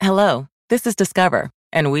Hello, this is Discover,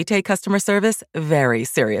 and we take customer service very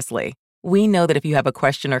seriously. We know that if you have a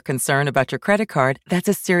question or concern about your credit card, that's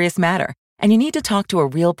a serious matter, and you need to talk to a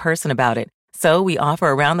real person about it. So we offer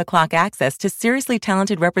around-the-clock access to seriously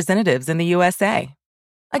talented representatives in the USA.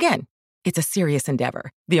 Again, it's a serious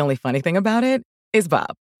endeavor. The only funny thing about it is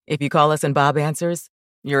Bob. If you call us and Bob answers,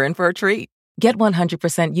 you're in for a treat. Get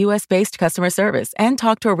 100% US-based customer service and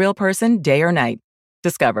talk to a real person day or night.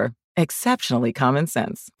 Discover. Exceptionally common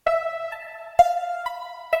sense.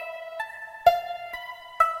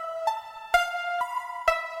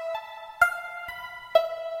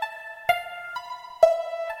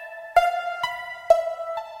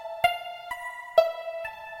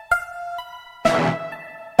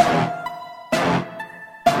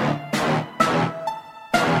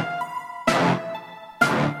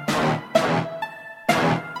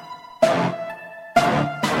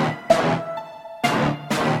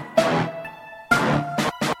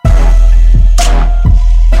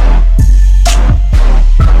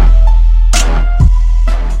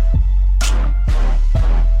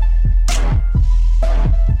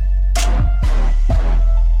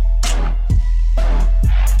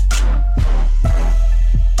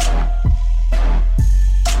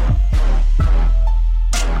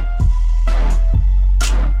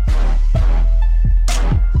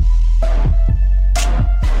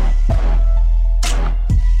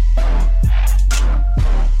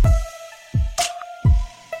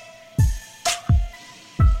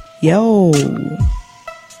 Yo,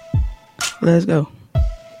 let's go.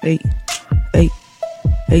 8, 8,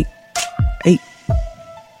 8, 8.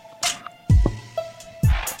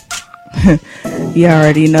 You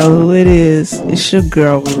already know who it is. It's your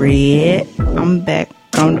girl Red. I'm back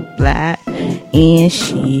on the block and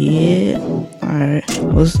shit. Alright,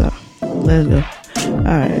 what's up? Let's go.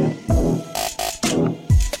 Alright.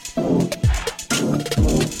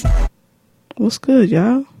 What's good,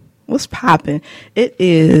 y'all? What's poppin'? It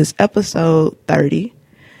is episode 30,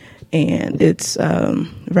 and it's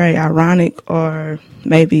very ironic, or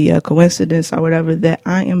maybe a coincidence or whatever, that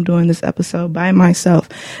I am doing this episode by myself.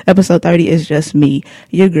 Episode 30 is just me,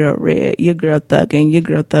 your girl Red, your girl Thug, and your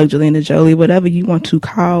girl Thug Jelena Jolie, whatever you want to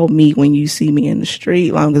call me when you see me in the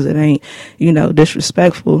street, long as it ain't,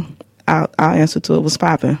 disrespectful. I'll answer to it. What's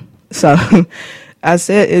poppin'? So I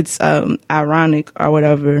said it's ironic or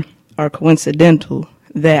whatever, or coincidental,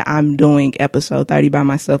 that I'm doing episode 30 by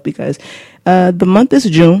myself, because the month is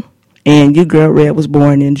June, and your girl Red was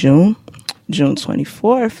born in June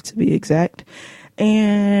 24th to be exact,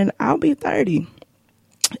 and I'll be 30.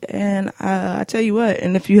 And I tell you what,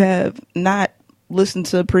 and if you have not listened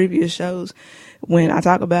to previous shows, when I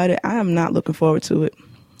talk about it, I am not looking forward to it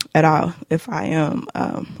at all, if I am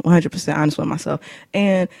 100% honest with myself.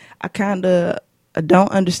 And I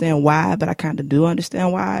don't understand why, but I kind of do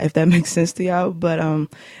understand why, if that makes sense to y'all. But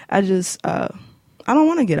I don't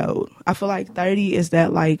want to get old. I feel like 30 is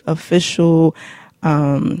that like official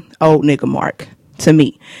old nigga mark to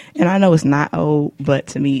me. And I know it's not old, but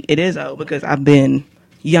to me it is old, because I've been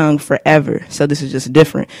young forever. So this is just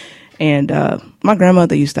different. And my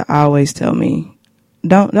grandmother used to always tell me,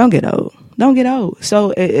 don't get old. Don't get old.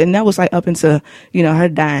 So, and that was like up into, her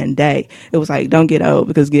dying day. It was like, don't get old,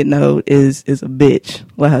 because getting old is a bitch.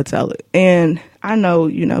 Let her tell it. And I know,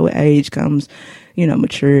 with age comes,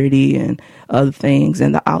 maturity and other things.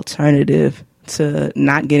 And the alternative to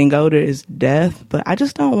not getting older is death. But I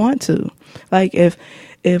just don't want to. Like,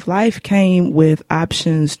 if life came with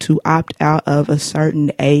options to opt out of a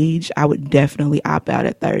certain age, I would definitely opt out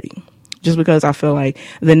at 30. Just because I feel like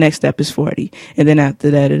the next step is 40, and then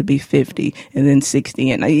after that it'll be 50, and then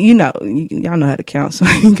 60, and y'all know how to count, so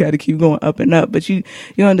you got to keep going up and up. But you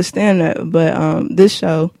understand that. But this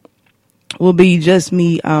show will be just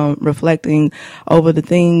me reflecting over the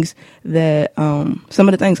things that some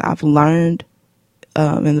of the things I've learned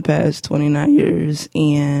in the past 29 years,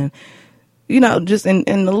 and just in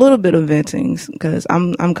a little bit of venting, because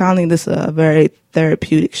I'm calling this a very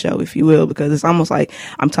therapeutic show, if you will, because it's almost like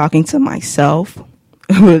I'm talking to myself.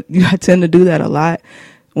 I tend to do that a lot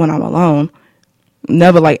when I'm alone.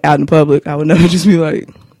 Never like out in public. I would never just be like,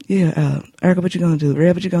 yeah, Erica, what you gonna do?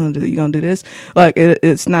 Red, what you gonna do? You gonna do this? Like,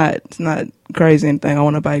 it's not crazy anything. I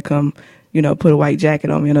want nobody come, put a white jacket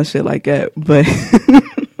on me and shit like that. But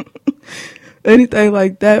anything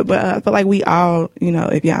like that. But I feel like we all,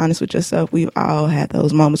 if you're honest with yourself, we've all had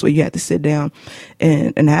those moments where you have to sit down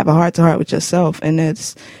and have a heart to heart with yourself. And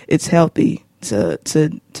it's healthy to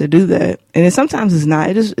do that. And sometimes it's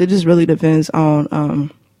not. It just really depends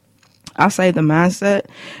on, I'll say the mindset.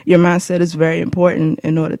 Your mindset is very important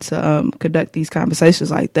in order to conduct these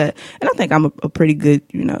conversations like that. And I think I'm a pretty good,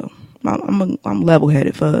 I'm level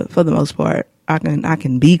headed for the most part. I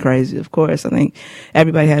can be crazy, of course. I think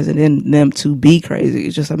everybody has it in them to be crazy.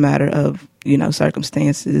 It's just a matter of,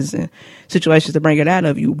 circumstances and situations to bring it out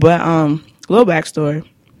of you. But little backstory.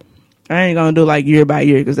 I ain't gonna do like year by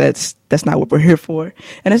year because that's not what we're here for,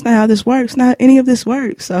 and that's not how this works. Not any of this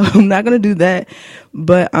works, so I'm not gonna do that.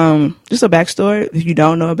 But just a backstory. If you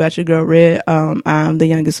don't know about your girl Red, I'm the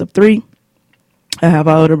youngest of 3. I have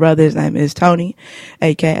an older brother. His name is Tony,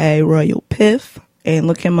 aka Royal Piff. And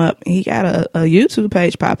look him up. He got a YouTube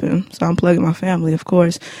page popping. So I'm plugging my family, of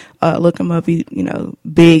course. Look him up. He,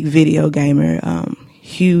 big video gamer,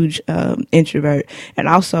 huge introvert. And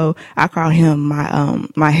also, I call him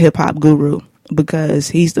my hip hop guru because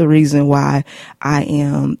he's the reason why I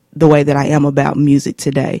am the way that I am about music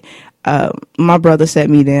today. My brother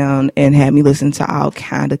sat me down and had me listen to all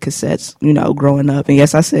kind of cassettes, growing up. And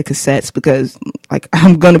yes, I said cassettes because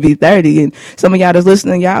I'm going to be 30 and some of y'all that's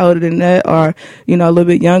listening, y'all older than that or, a little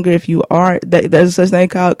bit younger. If you aren't, there's such thing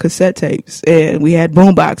called cassette tapes and we had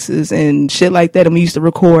boom boxes and shit like that. And we used to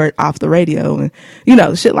record off the radio and,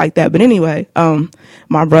 shit like that. But anyway,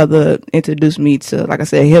 my brother introduced me to, like I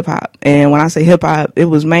said, hip hop. And when I say hip hop, it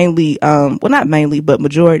was mainly, not mainly, but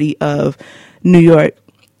majority of New York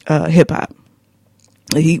hip hop.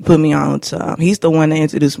 He put me on to, he's the one that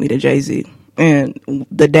introduced me to Jay-Z. And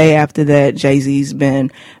the day after that, Jay-Z's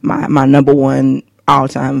been my number one all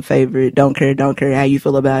time favorite. Don't care how you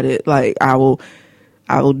feel about it. Like I will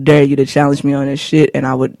dare you to challenge me on this shit and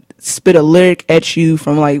I would spit a lyric at you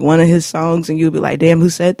from like one of his songs and you'll be like, damn, who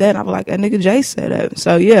said that? And I'll be like, that nigga Jay said that.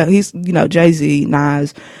 So yeah, he's, Jay-Z,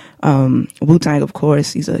 Nas, Wu-Tang, of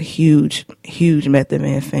course. He's a huge Method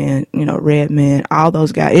Man fan, Redman, all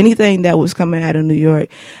those guys. Anything that was coming out of New York,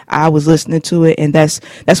 I was listening to it, and that's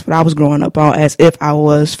what I was growing up on as if I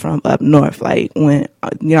was from up north. Like when,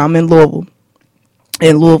 I'm in Louisville.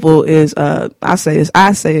 And Louisville is, I say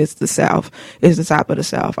it's the South. It's the top of the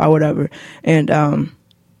South or whatever. And,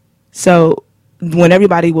 so when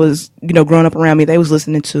everybody was, growing up around me, they was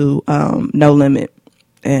listening to, No Limit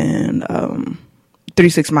and, 3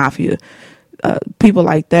 6 Mafia, people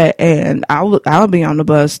like that, and I'll be on the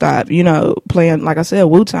bus stop, playing, like I said,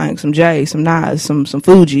 Wu-Tang, some Jay, some Nas, some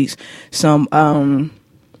Fugees, some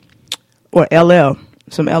or LL,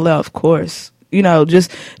 some LL, of course,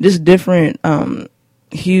 just different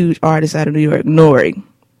huge artists out of New York, Nori.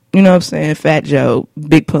 You know what I'm saying? Fat Joe,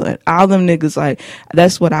 Big Pun, all them niggas, like,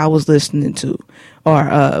 that's what I was listening to. Or,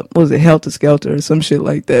 what was it, Helter Skelter or some shit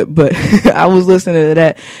like that. But I was listening to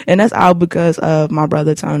that. And that's all because of my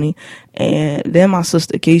brother Tony. And then my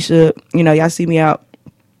sister Keisha, y'all see me out.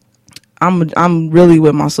 I'm really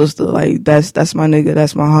with my sister. Like, that's my nigga,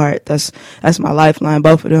 that's my heart, that's my lifeline.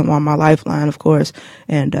 Both of them are my lifeline, of course.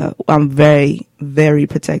 And, I'm very, very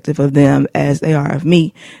protective of them as they are of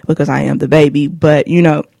me because I am the baby. But,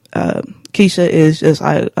 Keisha is just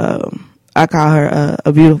I call her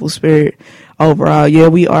a beautiful spirit overall. Yeah,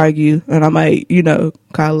 we argue and I might,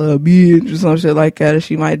 call her a bitch or some shit like that, or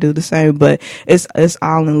she might do the same, but it's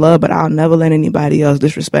all in love. But I'll never let anybody else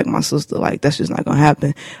disrespect my sister. Like, that's just not gonna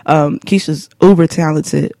happen. Keisha's uber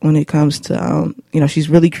talented when it comes to she's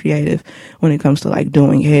really creative when it comes to like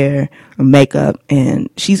doing hair or makeup, and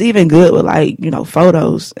she's even good with like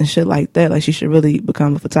photos and shit like that. Like, she should really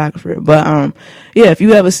become a photographer. But yeah, if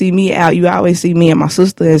you ever see me out, you always see me and my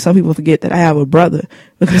sister. And some people forget that I have a brother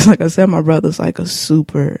because, like I said, my brother's like a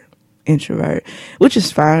super introvert, which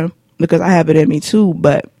is fine because I have it in me too.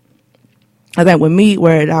 But I think with me,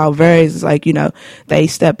 where it all varies is like, they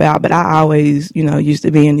step out, but I always, used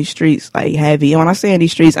to be in these streets like heavy. And when I say in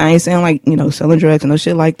these streets, I ain't saying like, selling drugs and no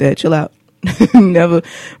shit like that. Chill out. never,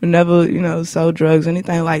 sold drugs,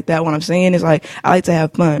 anything like that. What I'm saying is like, I like to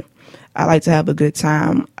have fun. I like to have a good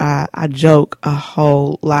time. I joke a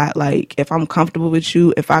whole lot. Like, if I'm comfortable with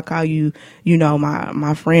you, if I call you,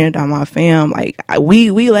 my friend or my fam, like,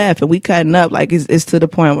 we laugh and we cutting up. Like, it's to the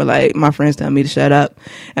point where like my friends tell me to shut up,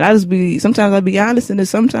 and sometimes I'll be honest, and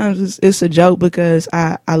sometimes it's a joke because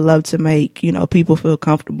I love to make people feel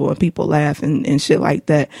comfortable and people laugh and shit like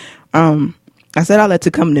that. I said I let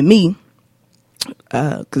to come to me.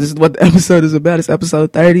 Cause this is what the episode is about. It's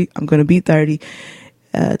episode 30. I'm going to be 30.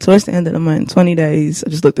 Towards the end of the month, 20 days. I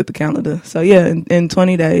just looked at the calendar. So yeah, in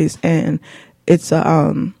 20 days. And it's,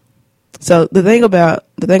 so the thing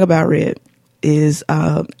about Red is,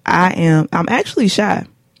 I'm actually shy.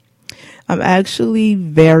 I'm actually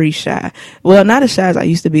very shy. Well, not as shy as I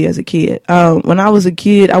used to be as a kid. When I was a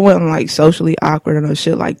kid, I wasn't like socially awkward or no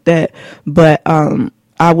shit like that. But,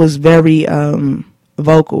 I was very,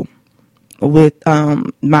 vocal with,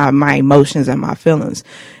 my emotions and my feelings.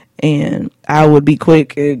 And I would be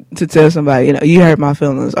quick to tell somebody, you hurt my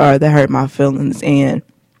feelings, or that hurt my feelings. And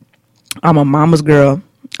I'm a mama's girl.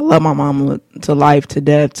 I love my mama to life, to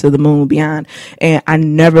death, to the moon, beyond. And I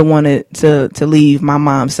never wanted to leave my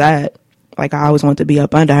mom's side. Like, I always wanted to be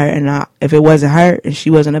up under her. And if it wasn't her and she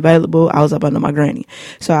wasn't available, I was up under my granny.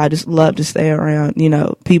 So I just love to stay around,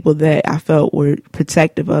 people that I felt were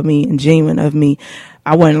protective of me and genuine of me.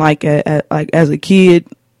 I wasn't like as a kid.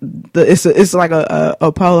 It's like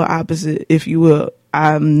a polar opposite, if you will.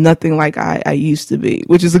 I'm nothing like I used to be,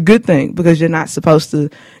 which is a good thing, because you're not supposed to,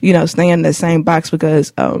 stay in that same box,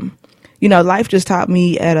 because, life just taught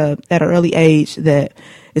me at an early age that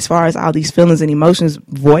as far as all these feelings and emotions,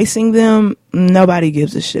 voicing them, nobody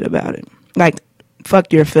gives a shit about it. Like,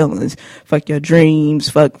 fuck your feelings, fuck your dreams,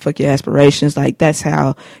 fuck your aspirations. Like, that's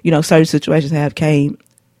how, certain situations have came,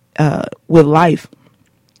 with life.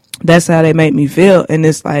 That's how they make me feel. And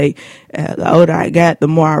it's like, the older I got, the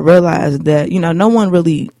more I realized that, no one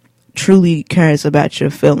really truly cares about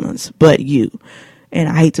your feelings but you. And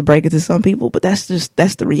I hate to break it to some people, but that's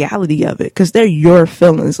the reality of it, because they're your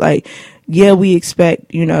feelings. Like, yeah, we expect,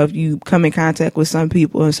 if you come in contact with some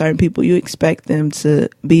people and certain people, you expect them to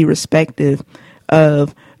be respective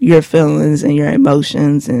of your feelings and your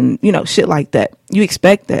emotions and, shit like that. You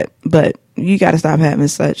expect that, but you got to stop having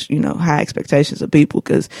such, high expectations of people,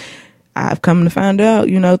 because I've come to find out,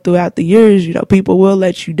 throughout the years, people will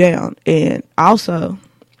let you down. And also,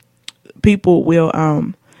 people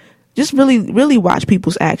will just really, really watch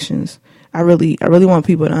people's actions. I really want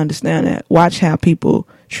people to understand that. Watch how people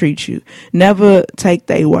treat you. Never take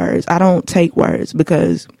their words. I don't take words,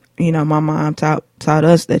 because my mom taught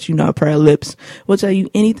us that, a pair of lips will tell you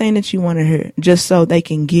anything that you want to hear, just so they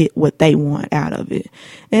can get what they want out of it.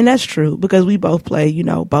 And that's true, because we both play,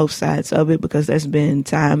 both sides of it, because there's been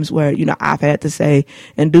times where, I've had to say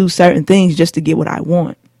and do certain things just to get what I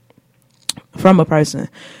want from a person.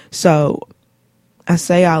 So I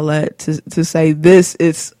say all that to say this.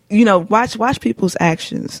 It's, watch people's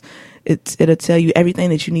actions. It'll tell you everything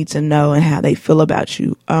that you need to know and how they feel about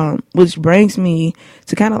you. Which brings me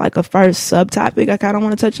to kind of like a first subtopic I kind of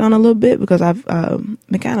want to touch on a little bit, because I've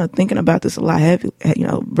been kind of thinking about this a lot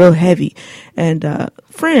real heavy. And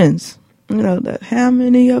friends, how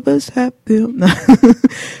many of us have them?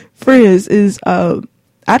 Friends is,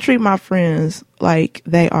 I treat my friends like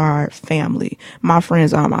they are family. My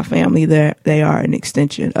friends are my family. They are an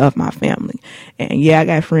extension of my family. And yeah, I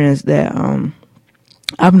got friends that,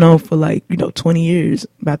 I've known for 20 years,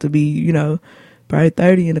 about to be, probably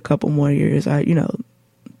 30 in a couple more years.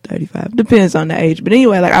 35, depends on the age. But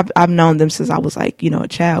anyway, I've known them since I was a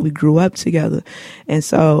child. We grew up together. And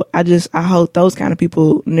so I hold those kind of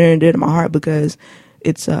people near and dear to my heart, because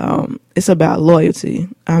it's about loyalty.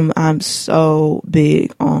 I'm so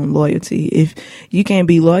big on loyalty. If you can't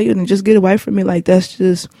be loyal, then just get away from me. I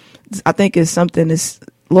think it's something that's,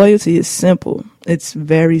 loyalty is simple. It's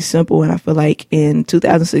very simple. And I feel like in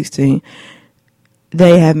 2016,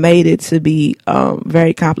 they have made it to be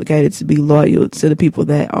very complicated to be loyal to the people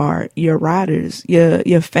that are your riders,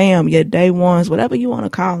 your fam, your day ones, whatever you want to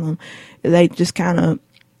call them. They just kind of,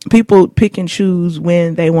 people pick and choose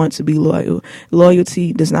when they want to be loyal.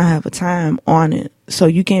 Loyalty does not have a time on it. So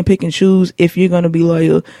you can't pick and choose if you're going to be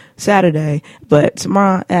loyal Saturday, but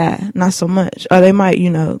tomorrow, not so much. Or they might,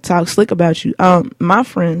 talk slick about you. My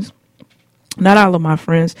friends, not all of my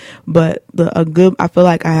friends, but I feel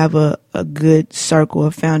like I have a good circle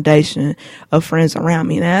of foundation of friends around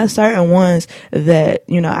me. Now, there's certain ones that,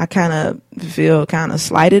 I kind of feel kind of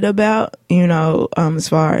slighted about, as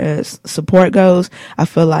far as support goes. I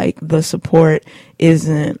feel like the support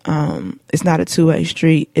isn't, it's not a two-way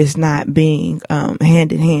street. It's not being,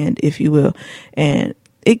 hand in hand, if you will. And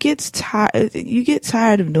it gets tired. You get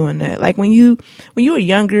tired of doing that. Like when you were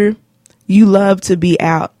younger, you love to be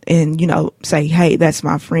out and, say, hey, that's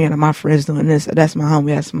my friend, or my friend's doing this, or that's my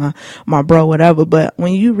homie, that's my bro, whatever. But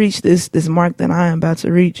when you reach this mark that I am about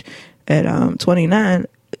to reach at 29,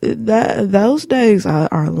 those days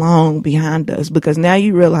are long behind us, because now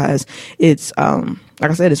you realize it's, like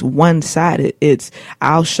I said, it's one-sided. It's,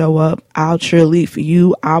 I'll show up, I'll cheerlead for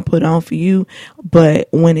you, I'll put on for you. But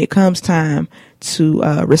when it comes time to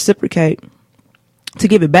reciprocate, to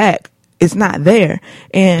give it back, it's not there.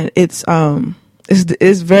 And it's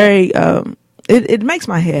very, it makes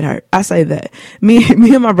my head hurt. I say that. Me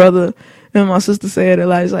and my brother and my sister said it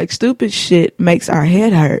like stupid shit makes our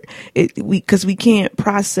head hurt. Cause we can't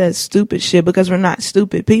process stupid shit because we're not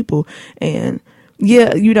stupid people. And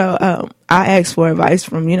yeah, I asked for advice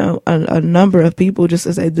from, a number of people, just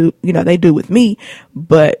as they do, they do with me.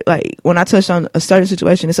 But when I touch on a certain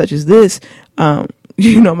situation such as this, my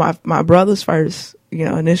brother's first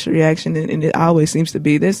initial reaction, and it always seems to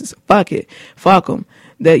be, this is fuck it, fuck them.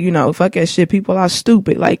 That, fuck that shit. People are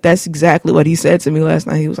stupid. Like, that's exactly what he said to me last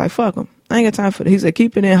night. He was like, fuck them. I ain't got time for that. He said,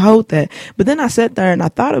 keep it in, hold that. But then I sat there and I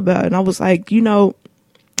thought about it, and I was like,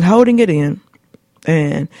 holding it in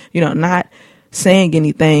and, not saying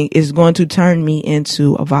anything is going to turn me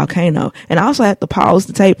into a volcano. And I also have to pause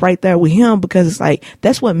the tape right there with him, because it's like,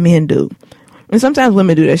 that's what men do. And sometimes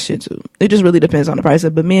women do that shit too. It just really depends on the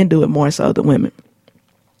person, but men do it more so than women.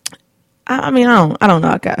 I don't know.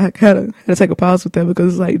 I gotta take a pause with that,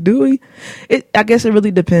 because it's like, do we? I guess it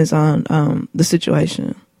really depends on the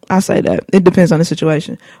situation. I say that it depends on the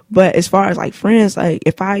situation. But as far as like friends, like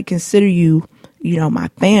if I consider you, my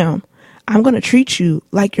fam, I'm gonna treat you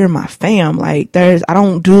like you're my fam. Like I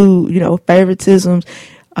don't do favoritisms,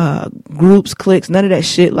 groups, cliques, none of that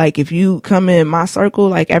shit. Like if you come in my circle,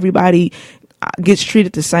 like everybody gets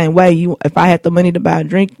treated the same way. If I had the money to buy a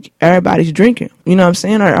drink, everybody's drinking. You know what I'm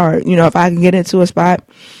saying? Or if I can get into a spot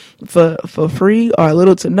for free or a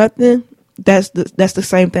little to nothing, that's the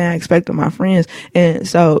same thing I expect of my friends. And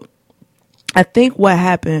so I think what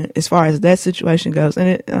happened as far as that situation goes,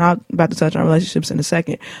 and I'm about to touch on relationships in a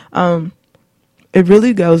second. It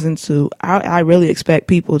really goes into, I really expect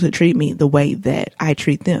people to treat me the way that I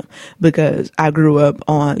treat them, because I grew up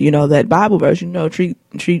on, that Bible verse,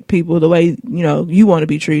 treat people the way, you want to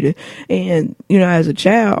be treated. And, as a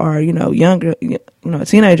child or, younger, a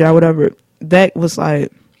teenager or whatever, that was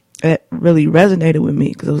like, that really resonated with me,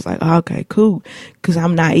 because it was like, oh, okay, cool. Because I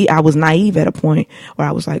was naive at a point where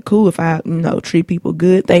I was like, cool, if I, treat people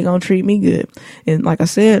good, they gonna treat me good. And like I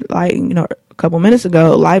said, like, a couple minutes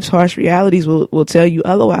ago, life's harsh realities will tell you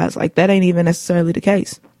otherwise. Like, that ain't even necessarily the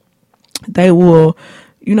case. They will,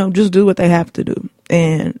 just do what they have to do.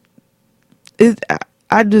 And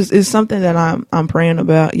it's something that I'm praying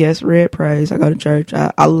about. Yes, Red prays. I go to church.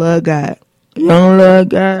 I love God. You don't love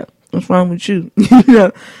God? What's wrong with you?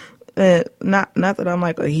 Not that I'm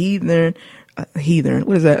like a heathen.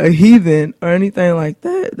 What is that? A heathen or anything like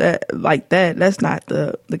that? That's not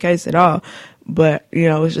the case at all. But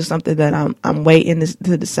it's just something that I'm waiting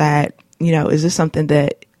to decide. Is this something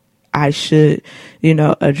that I should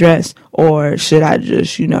address, or should I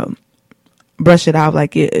just brush it off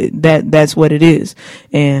like that's what it is,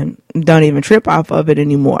 and don't even trip off of it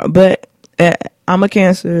anymore? But I'm a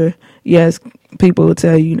Cancer. Yes, people will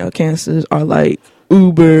tell you, Cancers are like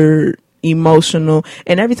uber emotional.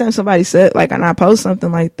 And every time somebody said, like, and I post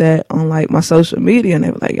something like that on like my social media, and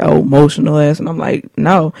they were like, oh, emotional ass. And I'm like,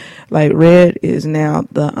 no, like Red is now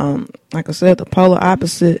the, like I said, the polar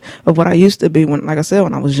opposite of what I used to be. When I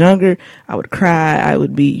was younger, I would cry. I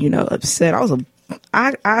would be, upset.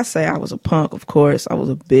 I say I was a punk, of course. I was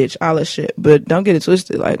a bitch, all that shit. But don't get it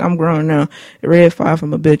twisted. Like, I'm grown now. Red, far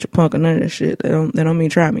from a bitch, a punk, or none of that shit. They don't mean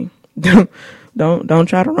try me. Don't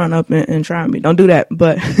try to run up and try me. Don't do that.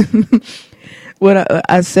 But what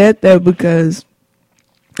I said that because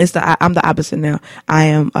I'm the opposite now. I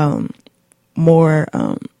am more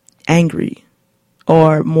angry,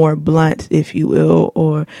 or more blunt, if you will,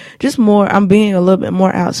 or just more, I'm being a little bit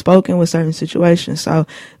more outspoken with certain situations. So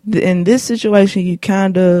in this situation, you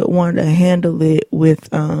kind of want to handle it with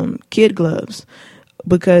kid gloves,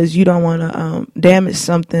 because you don't want to damage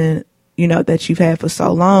something that you've had for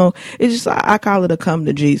so long. It's just, I call it a come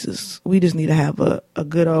to Jesus. We just need to have a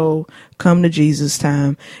good old come to Jesus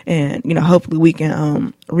time. And, hopefully we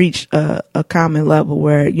can reach a common level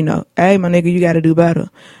where, hey, my nigga, you got to do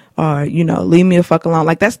better. Or, leave me the fuck alone.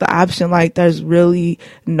 Like, that's the option. Like, there's really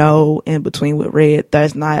no in between with Red.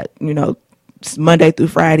 There's not, Monday through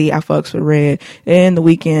Friday, I fucks with Red, and the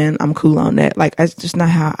weekend I'm cool on that. Like, that's just not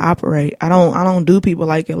how I operate. I don't do people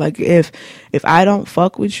like it. Like, if I don't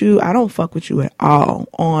fuck with you, I don't fuck with you at all,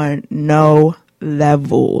 on no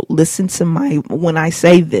level. Listen to when I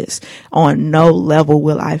say this, on no level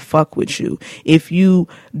will I fuck with you. If you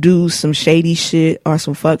do some shady shit or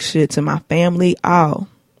some fuck shit to my family,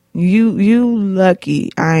 you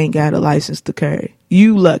lucky I ain't got a license to carry.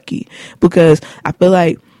 You lucky, because I feel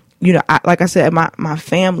like, like I said, my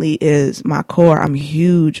family is my core. I'm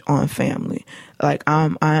huge on family. Like,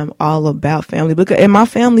 I'm all about family, and my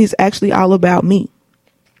family is actually all about me.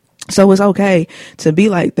 So it's okay to be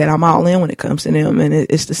like that. I'm all in when it comes to them, and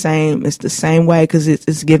it's the same way, because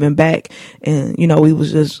it's giving back. And we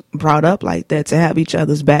was just brought up like that, to have each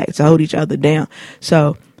other's back, to hold each other down.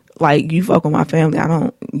 So, like, you fuck with my family,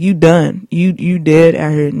 you done. You dead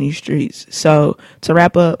out here in these streets. So to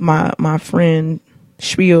wrap up my friend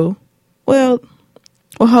spiel, well,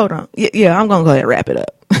 hold on. Yeah, I'm gonna go ahead and wrap it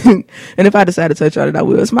up. And if I decide to touch on it, I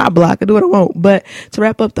will. It's my block. I do what I want. But to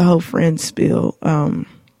wrap up the whole friend spiel,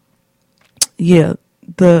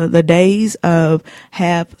 the days of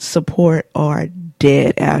have support are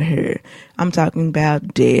dead out here. I'm talking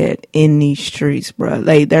about dead in these streets, bro.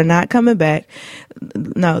 Like, they're not coming back.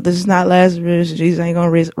 No, this is not Lazarus. Jesus ain't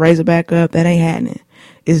gonna raise it back up. That ain't happening.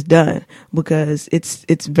 It's done, because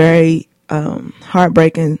it's very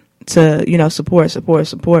heartbreaking to, you know, support,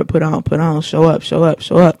 put on, show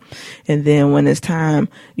up. And then when it's time,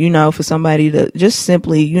 you know, for somebody to just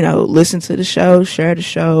simply, you know, listen to the show, share the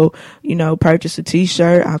show, you know, purchase a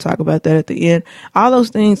t-shirt. I'll talk about that at the end. All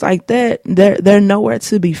those things like that, they're nowhere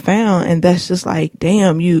to be found. And that's just like,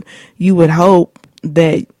 damn, you would hope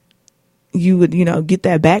that you would, you know, get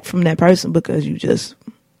that back from that person, because you've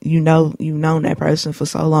known that person for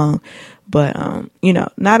so long. But, you know,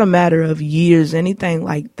 not a matter of years, anything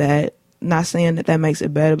like that. Not saying that makes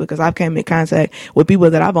it better, because I've came in contact with people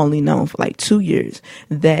that I've only known for like 2 years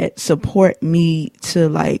that support me to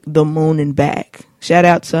like the moon and back. Shout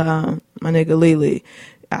out to my nigga Lily.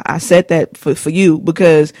 I said that for you,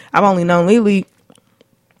 because I've only known Lily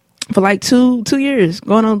for like two years,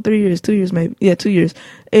 going on 3 years, 2 years maybe. Yeah, 2 years.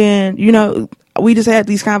 And, you know, we just had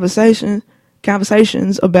these conversations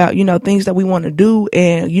about, you know, things that we want to do.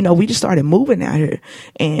 And, you know, we just started moving out here,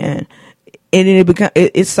 and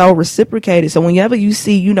it's so reciprocated. So whenever you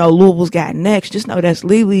see, you know, Louisville's Got Next, just know that's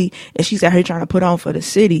Lily, and she's out here trying to put on for the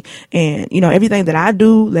city. And, you know, everything that I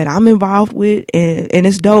do, that I'm involved with, and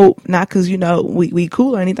it's dope, not because, you know, we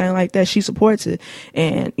cool or anything like that. She supports it,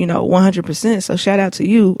 and, you know, 100%. So shout out to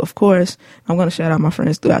you. Of course, I'm going to shout out my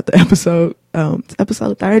friends throughout the episode.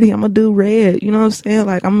 Episode 30, I'm gonna do red, you know what I'm saying?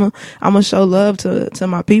 Like, I'm gonna show love to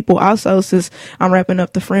my people. Also, since I'm wrapping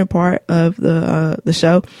up the friend part of the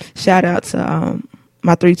show, shout out to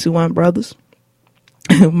my 321 brothers,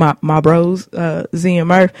 my bros, Z and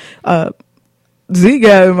Murph. Z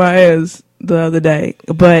got in my ass the other day,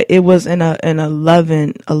 but it was in a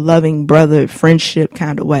loving brother friendship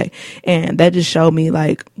kind of way. And that just showed me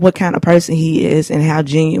like what kind of person he is, and how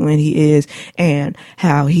genuine he is, and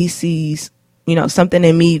how he sees, you know, something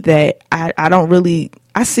in me that I don't really,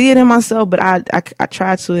 I see it in myself, but I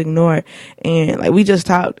try to ignore it. And like, we just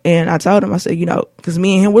talked, and I told him, I said, you know, cause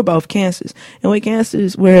me and him, we're both Cancers, and with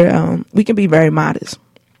Cancers, we can be very modest.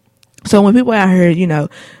 So when people out here, you know,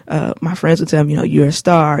 my friends would tell me, you know, you're a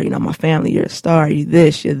star, you know, my family, you're a star, you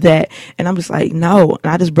this, you're that. And I'm just like, no.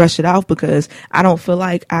 And I just brush it off, because I don't feel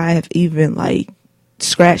like I have even like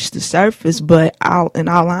scratched the surface. But in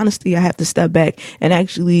all honesty, I have to step back and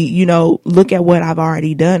actually, you know, look at what I've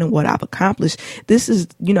already done and what I've accomplished. This is,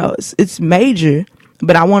 you know, it's major,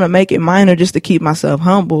 but I want to make it minor just to keep myself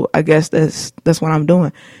humble. I guess that's what I'm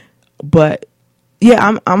doing. But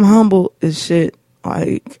yeah, I'm humble as shit.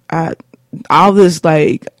 Like, all this,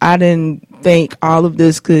 like, I didn't think all of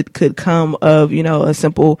this could come of, you know, a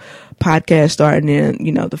simple podcast starting in,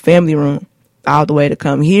 you know, the family room, all the way to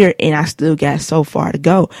come here, and I still got so far to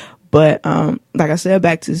go. But like I said,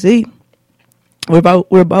 back to Z, we're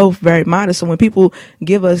both very modest. So when people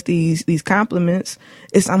give us these compliments,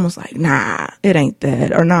 it's almost like, nah, it ain't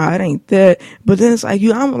that, or nah, it ain't that. But then it's like,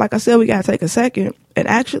 like I said, we gotta take a second and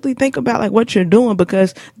actually think about like what you're doing,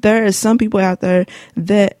 because there are some people out there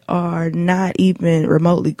that are not even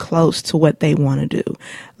remotely close to what they want to do.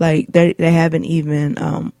 Like, they haven't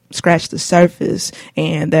even scratch the surface,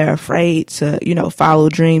 and they're afraid to, you know, follow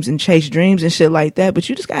dreams and chase dreams and shit like that. But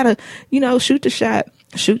you just gotta, you know, shoot your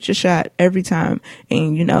shot every time.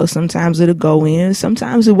 And, you know, sometimes it'll go in,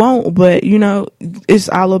 sometimes it won't, but, you know, it's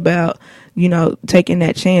all about, you know, taking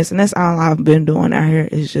that chance. And that's all I've been doing out here,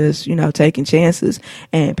 is just, you know, taking chances.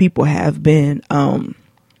 And people have been,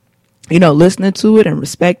 you know, listening to it and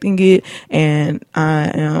respecting it. And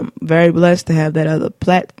I am very blessed to have that other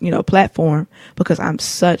platform, because I'm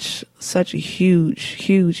such a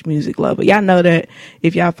huge music lover. Y'all know that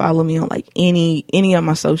if y'all follow me on like any of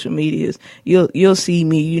my social medias, you'll see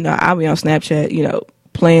me, you know, I'll be on Snapchat, you know,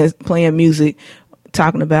 playing music,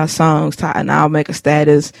 talking about songs, and I'll make a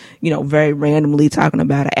status, you know, very randomly talking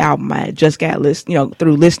about an album I just got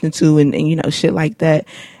through listening to, and you know, shit like that.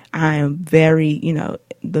 I am very, you know,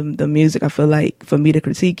 the music, I feel like for me to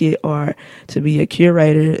critique it or to be a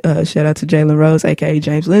curator, shout out to Jalen Rose, aka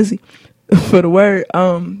James Lindsay, for the word,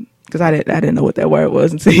 because I didn't know what that word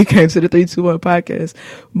was until he came to the 321 podcast.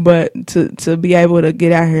 But to be able to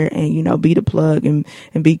get out here and, you know, be the plug and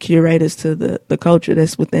be curators to the culture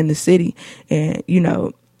that's within the city. And, you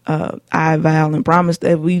know, I vow and promise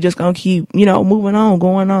that we just gonna keep, you know, moving on,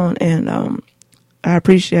 going on. And I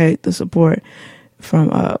appreciate the support from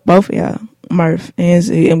both of y'all, Murph and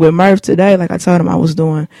Z. And with Murph today, like I told him I was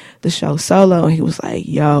doing the show solo, and he was like,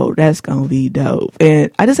 yo, that's gonna be dope.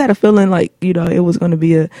 And I just had a feeling like, you know, it was gonna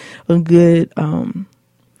be a good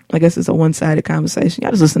I guess it's a one-sided conversation.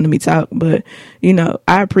 Y'all just listen to me talk, but, you know,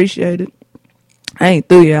 I appreciate it. I ain't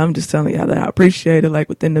through yet. I'm just telling y'all that I appreciate it, like,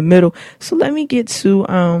 within the middle. So let me get to,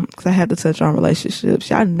 cause I had to touch on relationships.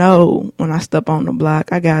 Y'all know when I step on the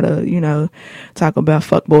block, I gotta, you know, talk about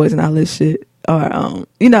fuck boys and all this shit. Or,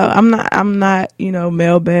 you know, I'm not, you know,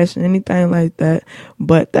 male bashing, anything like that.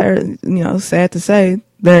 But there, you know, sad to say,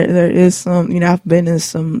 there is some, you know, I've been in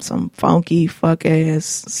some funky fuck ass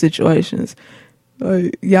situations.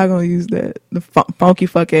 Like, y'all gonna use that, the funky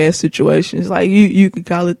fuck ass situations. Like, you could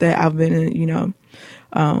call it that. I've been in, you know,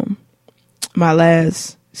 my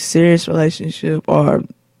last serious relationship, or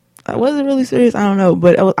I wasn't really serious, I don't know,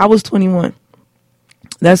 but I was 21.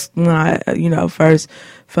 That's when I, you know, first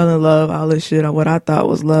fell in love, all this shit, or what I thought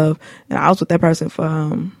was love. And I was with that person for,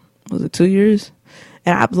 was it 2 years?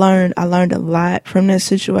 And I learned a lot from that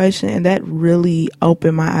situation, and that really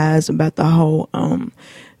opened my eyes about the whole,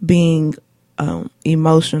 being,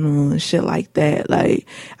 emotional and shit like that. Like,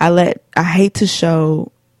 I hate to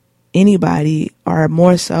show anybody, or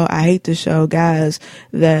more so, I hate to show guys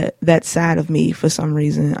that side of me for some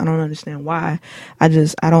reason. I don't understand why. I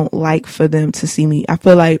don't like for them to see me. I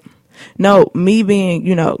feel like, no, me being,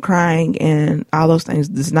 you know, crying and all those things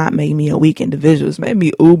does not make me a weak individual. It's made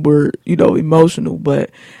me uber, you know, emotional, but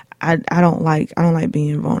I don't like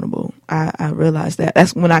being vulnerable. I realized that.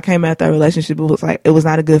 That's when I came out that relationship. It was like, it was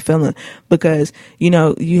not a good feeling, because, you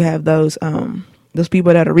know, you have those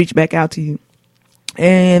people that'll reach back out to you,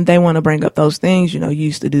 and they want to bring up those things. You know, you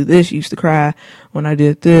used to do this, you used to cry when I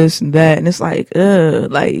did this and that. And it's like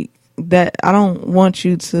that. I don't want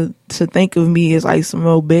you to think of me as like some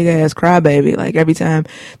old big ass crybaby. Like, every time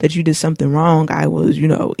that you did something wrong, I was, you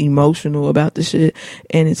know, emotional about the shit.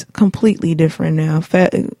 And it's completely different now.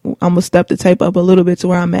 I'm gonna step the tape up a little bit to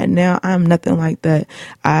where I'm at now. I'm nothing like that.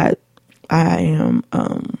 I am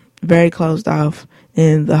very closed off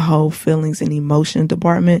in the whole feelings and emotion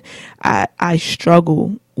department. I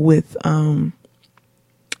struggle with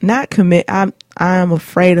not commit. I'm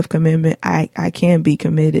afraid of commitment. I can't be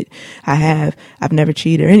committed. I've never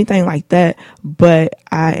cheated or anything like that, but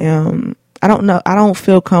I don't know. I don't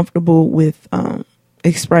feel comfortable with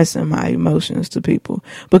expressing my emotions to people,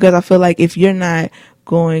 because I feel like if you're not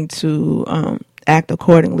going to act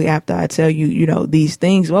accordingly after I tell you, you know, these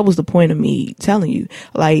things, what was the point of me telling you?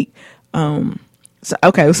 Like, so,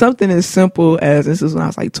 okay, something as simple as, this is when I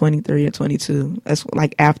was like 23 or 22. That's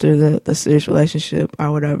like after the serious relationship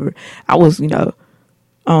or whatever. I was, you know,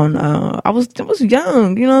 I was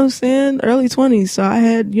young, you know what I'm saying? Early 20s. So I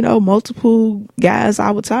had, you know, multiple guys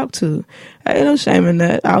I would talk to. I ain't no shame in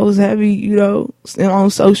that. I was heavy, you know,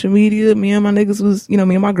 on social media. Me and my niggas was, you know,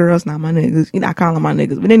 me and my girls, not my niggas. You know, I call them my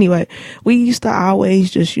niggas. But anyway, we used to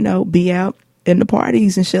always just, you know, be out in the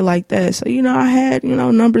parties and shit like that. So, you know, I had, you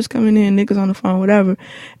know, numbers coming in, niggas on the phone, whatever.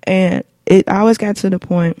 And I always got to the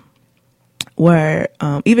point where,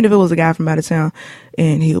 even if it was a guy from out of town,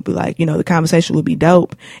 and he would be like, you know, the conversation would be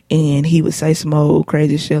dope, and he would say some old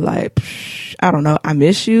crazy shit like, I don't know, I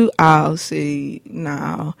miss you. I'll see.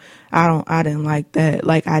 No, I didn't like that.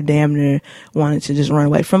 Like, I damn near wanted to just run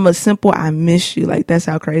away from a simple, I miss you. Like, that's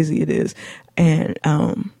how crazy it is. And,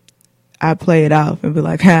 I play it off and be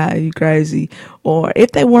like, "Ha, you crazy." Or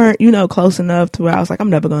if they weren't, you know, close enough to where I was like,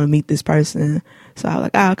 I'm never going to meet this person. So I was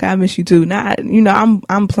like, okay, I miss you too. Now, you know,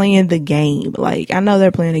 I'm playing the game. Like, I know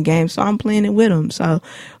they're playing the game, so I'm playing it with them. So,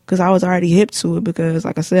 cause I was already hip to it, because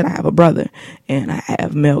like I said, I have a brother and I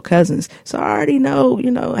have male cousins. So I already know,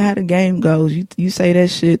 you know, how the game goes. You say that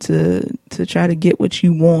shit to try to get what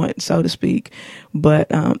you want, so to speak. But,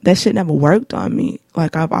 that shit never worked on me.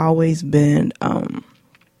 Like, I've always been,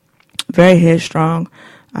 very headstrong.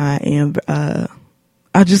 I am,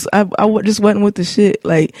 I just wasn't with the shit.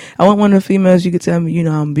 Like, I want one of the females, you could tell me, you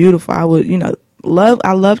know, I'm beautiful. I would, you know,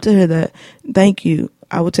 I love to hear that. Thank you.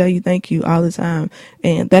 I would tell you thank you all the time.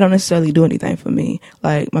 And that don't necessarily do anything for me.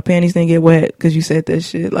 Like, my panties didn't get wet because you said that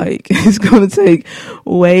shit. Like, it's going to take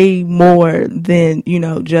way more than, you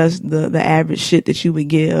know, just the average shit that you would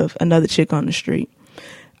give another chick on the street.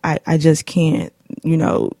 I just can't, you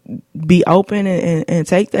know, be open and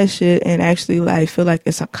take that shit and actually, like, feel like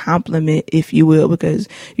it's a compliment, if you will, because,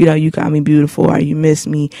 you know, you call me beautiful, or you miss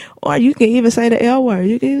me, or you can even say the L word.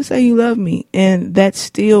 You can even say you love me. And that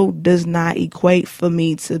still does not equate for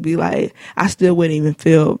me to be like, I still wouldn't even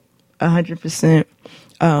feel 100%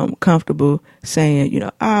 comfortable saying, you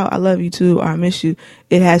know, oh, I love you too, or I miss you.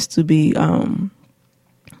 It has to be, I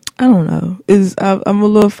don't know. I'm a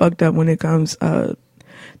little fucked up when it comes,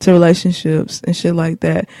 to relationships and shit like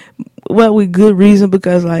that. Well, with good reason,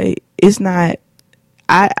 because like, it's not,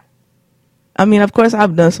 I I mean, of course,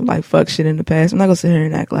 I've done some like fuck shit in the past. I'm not gonna sit here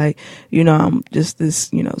and act like, I'm just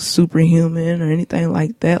this, superhuman or anything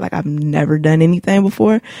like that. Like I've never done anything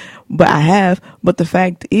before, but I have. But the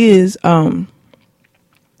fact is, I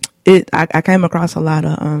came across a lot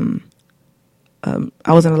of,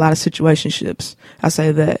 I was in a lot of situationships. I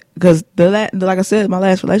say that because like I said, my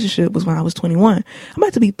last relationship was when I was 21. I'm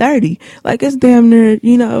about to be 30. Like it's damn near,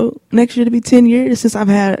 next year to be 10 years since I've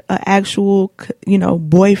had an actual,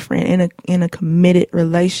 boyfriend in a committed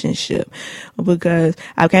relationship, because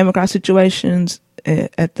I came across situations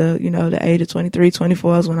at the, the age of 23,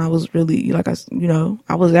 24 is when I was really, I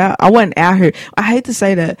was out. I wasn't out here. I hate to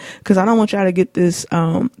say that because I don't want y'all to get this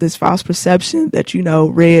false perception that,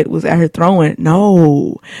 Red was out here throwing.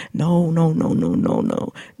 No. Not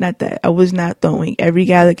that. I was not throwing. Every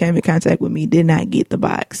guy that came in contact with me did not get the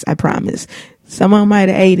box. I promise. Some of them might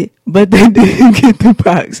have ate it, but they didn't get the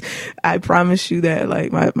box. I promise you that,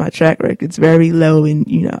 like, my track record's very low,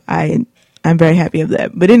 and, I'm very happy of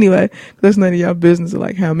that. But anyway, that's none of y'all business,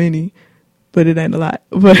 like how many, but it ain't a lot.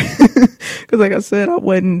 But because like I said, I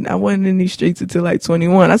wasn't in these streets until like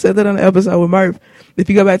 21. I said that on the episode with Murph. If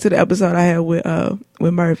you go back to the episode I had with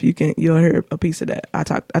Murph, you'll hear a piece of that. I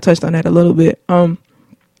touched on that a little bit. Damn,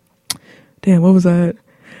 what was that?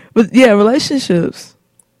 But yeah, relationships.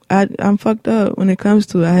 I'm fucked up when it comes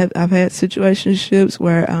to it. I've had situationships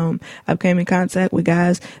where I've came in contact with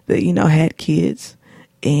guys that had kids.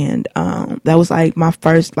 And that was like my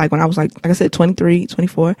first, like when I was like I said, 23,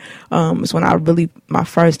 24, it's when my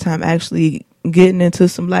first time actually getting into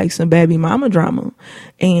some baby mama drama.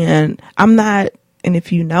 And and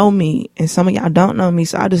if you know me, and some of y'all don't know me,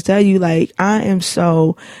 so I'll just tell you, like, I am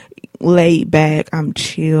so laid back. I'm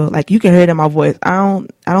chill. Like, you can hear it in my voice. I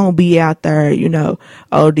don't be out there,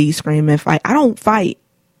 OD screaming, fight. I don't fight.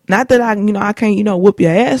 Not that I can't, whoop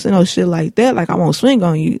your ass and shit like that. Like, I won't swing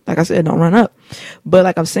on you. Like I said, don't run up. But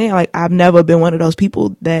like I'm saying, like, I've never been one of those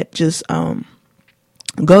people that just,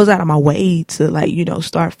 goes out of my way to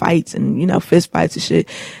start fights and, fist fights and shit.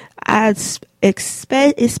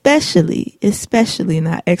 Especially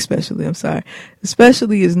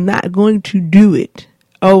is not going to do it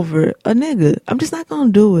over a nigga. I'm just not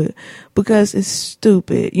gonna do it because it's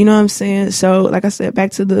stupid. You know what I'm saying? So, like I said,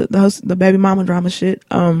 back to the baby mama drama shit.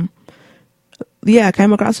 Yeah, I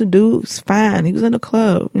came across a dude. It's fine. He was in the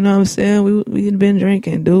club. You know what I'm saying? We had been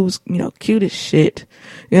drinking. Dude was, cute as shit.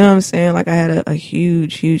 You know what I'm saying? Like, I had a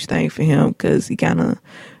huge thing for him because he kind of,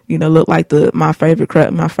 looked like my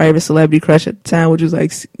favorite celebrity crush at the time, which was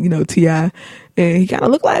like, T.I. And he kind of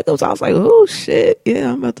looked like him. So I was like, oh shit.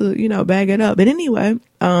 Yeah, I'm about to, bag it up. But anyway,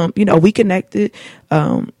 we connected,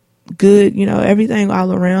 good, everything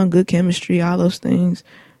all around, good chemistry, all those things.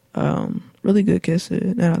 Really good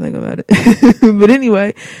kisser, now I think about it. But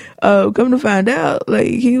anyway, come to find out, like,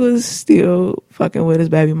 he was still fucking with his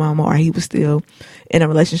baby mama, or he was still in a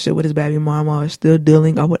relationship with his baby mama, or still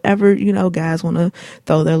dealing, or whatever, guys want to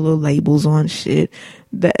throw their little labels on shit.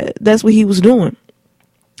 That's what he was doing.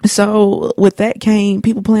 So with that came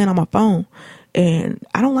people playing on my phone. And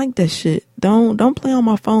I don't like that shit. Don't play on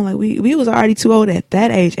my phone. Like, we was already too old at that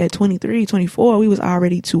age. At 23, 24, we was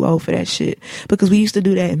already too old for that shit. Because we used to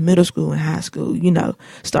do that in middle school and high school,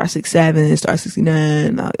 star 6'7", star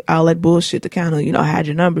 69, all that bullshit to kind of, hide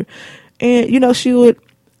your number. And, she left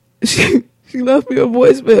me a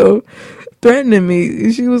voicemail threatening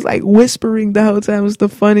me. She was like whispering the whole time. It was the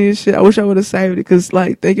funniest shit. I wish I would have saved it because,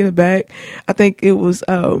 like, thinking it back, I think it was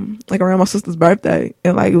like around my sister's birthday,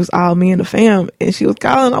 and like it was all me and the fam, and she was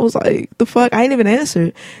calling. I was like, the fuck? I ain't even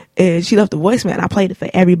answered. And she left a voicemail, and I played it for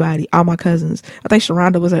everybody, all my cousins. I think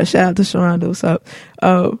Sharonda was there. Shout out to Sharonda. What's up?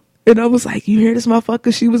 And I was like, you hear this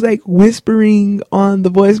motherfucker? She was like whispering on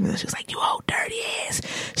the voicemail. She was like, you old dirty ass,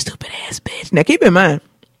 stupid ass bitch. Now keep in mind,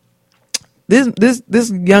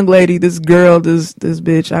 This young lady, this girl, this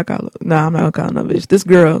bitch, I call her, I'm not gonna call her no bitch. This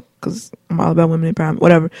girl, cause I'm all about women empowerment,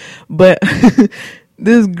 whatever. But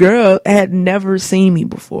this girl had never seen me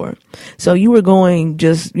before. So you were going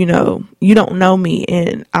just, you don't know me.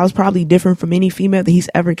 And I was probably different from any female that he's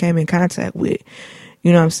ever came in contact with.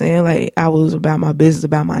 You know what I'm saying? Like, I was about my business,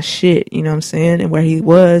 about my shit, you know what I'm saying? And where he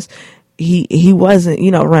was, he wasn't,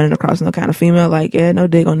 running across no kind of female, like, yeah, no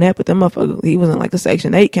dig on that, but that motherfucker, he wasn't like a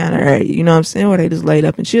Section 8 kind of area, you know what I'm saying, where they just laid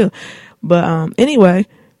up and chill. But anyway,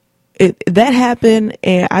 that happened,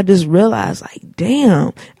 and I just realized, like,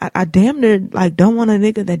 damn, I damn near, like, don't want a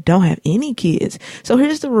nigga that don't have any kids. So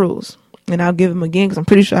here's the rules, and I'll give them again, because I'm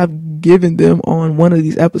pretty sure I've given them on one of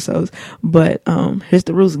these episodes, but here's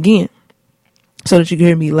the rules again, so that you can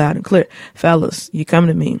hear me loud and clear. Fellas, you come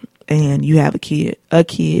to me, and you have a kid,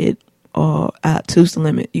 or two's the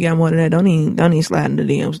limit. You got more than that, don't even slide in the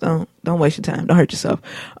DMs. Don't waste your time. Don't hurt yourself.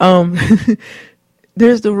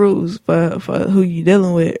 There's the rules for who you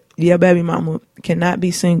dealing with. Your baby mama cannot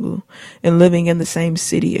be single and living in the same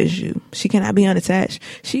city as you. She cannot be unattached.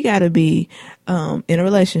 She got to be in a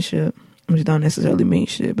relationship, which don't necessarily mean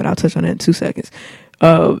shit, but I'll touch on that in 2 seconds.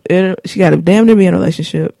 She got to damn near be in a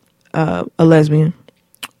relationship, a lesbian,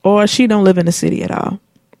 or she don't live in the city at all.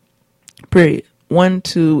 Period. 1,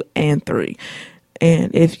 2, and 3.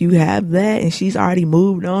 And if you have that and she's already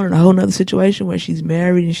moved on in a whole nother situation where she's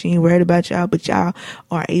married and she ain't worried about y'all, but y'all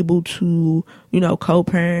are able to,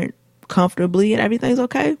 co-parent comfortably and everything's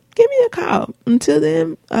okay, give me a call. Until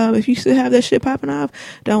then, if you still have that shit popping off,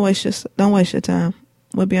 don't waste your time.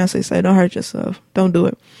 What Beyonce say, don't hurt yourself. Don't do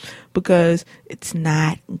it. Because it's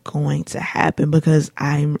not going to happen, because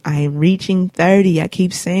I'm reaching 30. I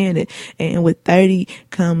keep saying it. And with 30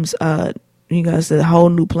 comes it's a whole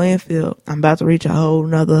new playing field. I'm about to reach a whole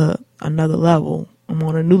another level. I'm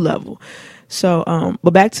on a new level. So,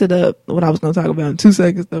 but back to what I was going to talk about in 2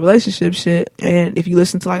 seconds, the relationship shit. And if you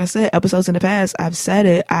listen to, like I said, episodes in the past, I've said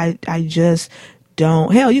it. I just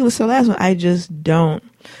don't, hell, you listen to the last one. I just don't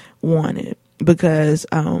want it, because,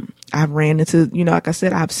 I've ran into, like I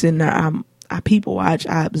said, I've sitting there, I people watch,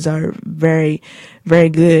 I observe very, very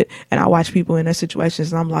good. And I watch people in their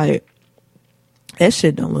situations and I'm like, that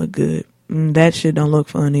shit don't look good. That shit don't look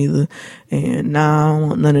fun either. And I don't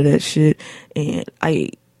want none of that shit. And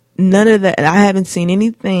none of that. I haven't seen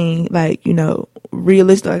anything like,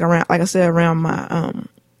 realistic, around my,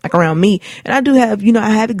 around me. And I do have, I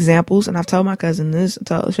have examples, and I've told my cousin this,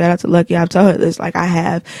 shout out to Lucky, I've told her this, I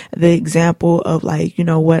have the example of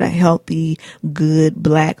what a healthy, good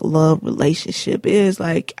black love relationship is.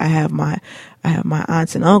 I have my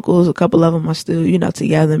aunts and uncles, a couple of them are still,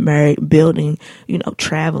 together, married, building,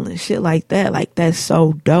 traveling, shit like that. That's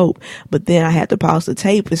so dope. But then I had to pause the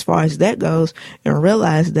tape as far as that goes and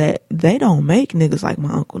realize that they don't make niggas like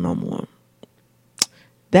my uncle no more.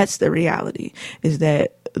 That's the reality, is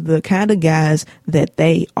that the kind of guys that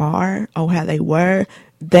they are, or how they were,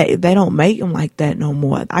 they don't make them like that no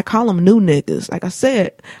more. I call them new niggas. Like I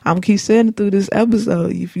said, I'm keep saying it through this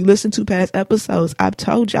episode. If you listen to past episodes, I've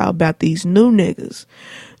told y'all about these new niggas.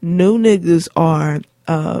 New niggas are,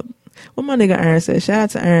 what my nigga Aaron said, shout out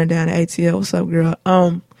to Aaron down at ATL. What's up,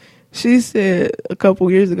 girl? She said a couple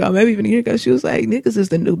years ago, maybe even a year ago, she was like, niggas is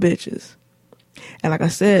the new bitches. And like I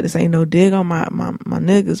said, this ain't no dig on my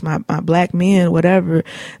niggas, my black men, whatever,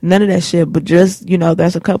 none of that shit. But just,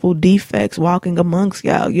 there's a couple defects walking amongst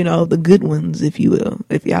y'all, the good ones, if you will,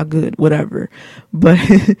 if y'all good, whatever. But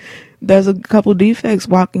there's a couple defects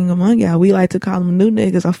walking among y'all. We like to call them new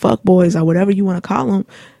niggas or fuck boys or whatever you want to call them.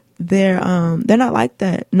 They're not like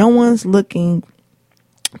that. No one's looking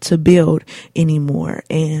to build anymore.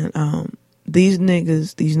 And, these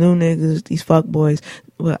niggas, these new niggas, these fuck boys,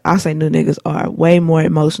 well, I'll say new niggas, are way more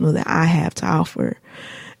emotional than I have to offer.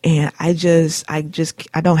 And I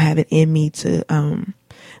don't have it in me to,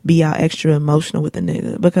 be all extra emotional with a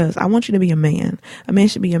nigga, because I want you to be a man. A man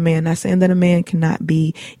should be a man. Not saying that a man cannot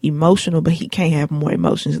be emotional, but he can't have more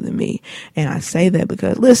emotions than me. And I say that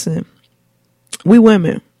because, listen, we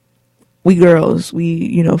women, we girls,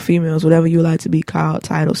 we, females, whatever you like to be called,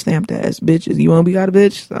 title, stamped as bitches. You want to be called a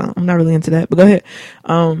bitch? I'm not really into that, but go ahead.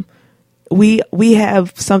 We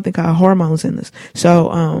have something called hormones in us.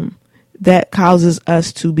 So, that causes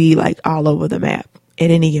us to be all over the map.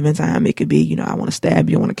 At any given time, it could be, I want to stab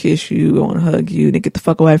you, I want to kiss you, I want to hug you, then get the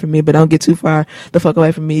fuck away from me, but don't get too far the fuck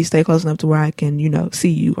away from me. Stay close enough to where I can, see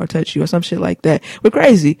you or touch you or some shit like that. We're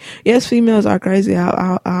crazy. Yes, females are crazy.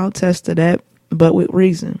 I'll attest to that, but with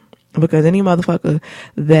reason. Because any motherfucker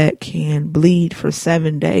that can bleed for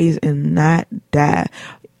 7 days and not die,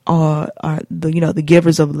 or the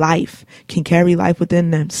givers of life, can carry life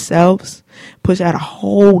within themselves, push out a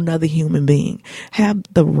whole nother human being, have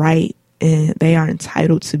the right, and they are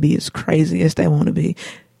entitled to be as crazy as they want to be.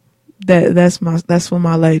 That's for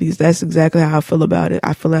my ladies. That's exactly how I feel about it.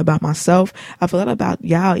 I feel that about myself. I feel that about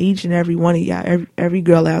y'all, each and every one of y'all, every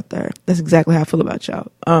girl out there. That's exactly how I feel about y'all.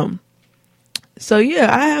 So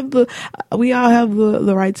yeah, we all have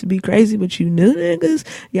the right to be crazy, but you new niggas,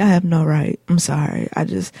 y'all have no right. I'm sorry. I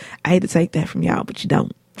hate to take that from y'all, but you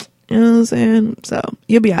don't. You know what I'm saying? So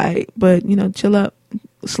you'll be alright, but chill up,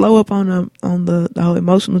 slow up on the whole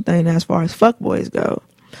emotional thing as far as fuckboys go.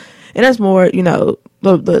 And that's more,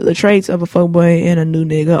 the traits of a fuckboy and a new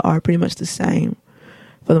nigga are pretty much the same.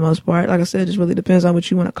 For the most part, like I said, it just really depends on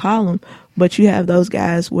what you want to call them. But you have those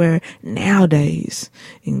guys where nowadays,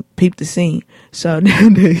 and peep the scene. So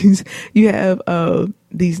nowadays, you have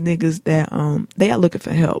these niggas that they are looking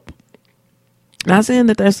for help. Not saying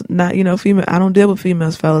that there's not, female. I don't deal with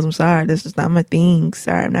females, fellas. I'm sorry. That's just not my thing.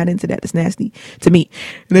 Sorry, I'm not into that. That's nasty to me.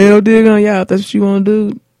 They don't dig on y'all. If that's what you want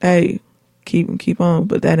to do, hey, keep on.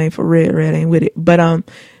 But that ain't for Red. Red ain't with it. But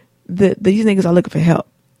these niggas are looking for help.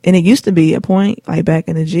 And it used to be a point, like back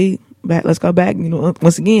in the G, let's go back,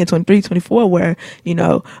 once again, 23, 24, where, a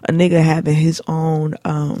nigga having his own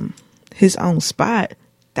spot.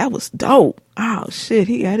 That was dope. Oh shit,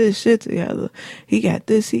 he got his shit together. He got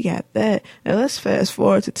this, he got that. Now let's fast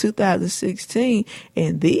forward to 2016,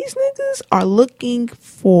 and these niggas are looking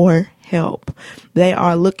for help. They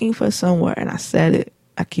are looking for somewhere, and I said it.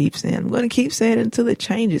 I keep saying, I'm going to keep saying it until it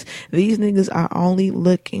changes. These niggas are only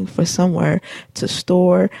looking for somewhere to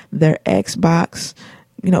store their Xbox,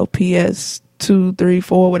 PS2, 3,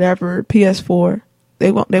 4, whatever, PS4.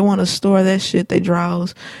 They want to store that shit, they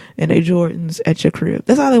draws and they Jordans at your crib.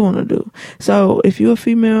 That's all they want to do. So if you're a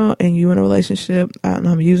female and you in a relationship, and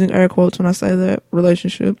I'm using air quotes when I say that,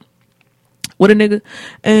 relationship with a nigga,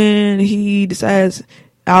 and he decides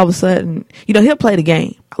all of a sudden, he'll play the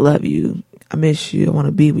game. I love you. I miss you. I want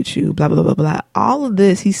to be with you. Blah, blah, blah, blah. All of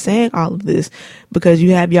this, he's saying all of this because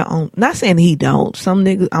you have your own, not saying he don't. Some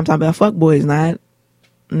niggas, I'm talking about fuck boys, not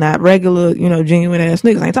regular, genuine ass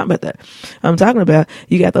niggas. I ain't talking about that. I'm talking about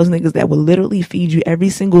you got those niggas that will literally feed you every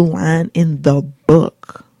single line in the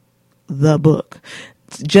book,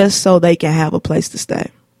 just so they can have a place to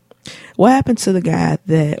stay. What happened to the guy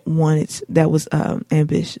that was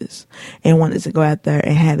ambitious and wanted to go out there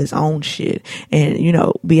and have his own shit and,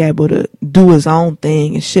 be able to do his own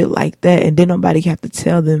thing and shit like that, and then nobody have to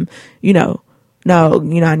tell them, no,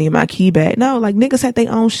 I need my key back. No, like niggas had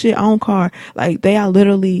their own shit, own car. Like they are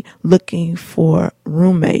literally looking for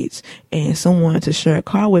roommates and someone to share a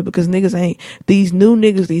car with, because these new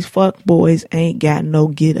niggas, these fuck boys ain't got no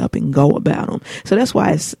get up and go about them. So that's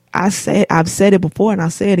why I've said it before and I'll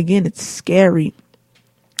say it again. It's scary.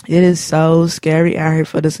 It is so scary out here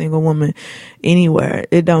for the single woman anywhere.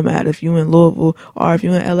 It don't matter if you in Louisville or if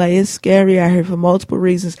you in LA. It's scary out here for multiple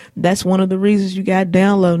reasons. That's one of the reasons you got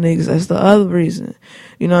down low niggas. That's the other reason.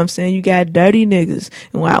 You know what I'm saying? You got dirty niggas.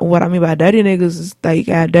 And what I mean by dirty niggas is they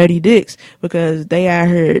got dirty dicks, because they out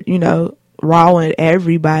here, rawing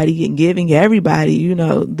everybody and giving everybody,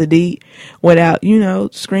 the D without,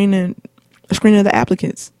 screening the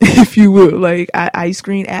applicants, if you will. Like I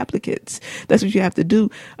screen applicants. That's what you have to do.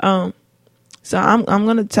 So I'm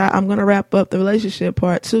gonna wrap up the relationship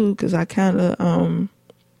part too, because I kind of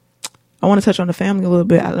I want to touch on the family a little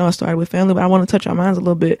bit. I know I started with family, but I want to touch on mine a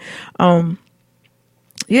little bit.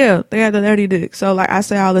 Yeah, they got the dirty dick. So like I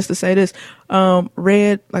say all this to say this,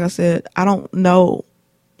 Red, like I said, I don't know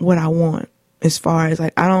what I want as far as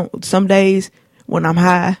like, some days when I'm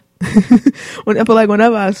high,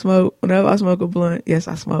 whenever I smoke a blunt, yes,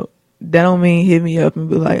 I smoke. That don't mean hit me up and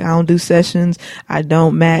be like, I don't do sessions, I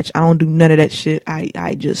don't match, I don't do none of that shit.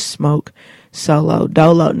 I just smoke solo,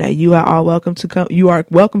 dolo. Now you are all welcome to come. You are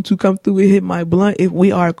welcome to come through and hit my blunt if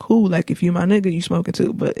we are cool. Like if you my nigga, you smoking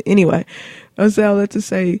too. But anyway, I say all that to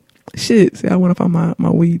say, shit. See, I went off on my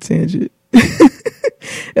weed tangent.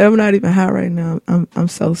 I'm not even high right now. I'm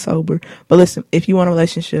so sober. But listen, if you want a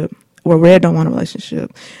relationship, or Red don't want a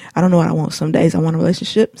relationship, I don't know what I want. Some days I want a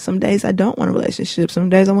relationship. Some days I don't want a relationship. Some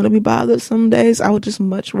days I want to be bothered. Some days I would just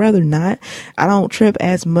much rather not. I don't trip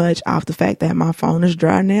as much off the fact that my phone is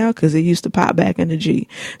dry now, because it used to pop back in the G.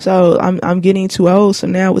 So I'm getting too old. So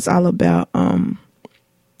now it's all about,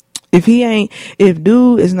 if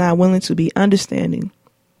dude is not willing to be understanding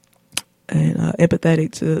and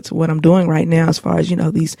empathetic to what I'm doing right now, as far as,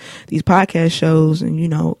 these podcast shows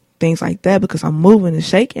and, things like that, because I'm moving and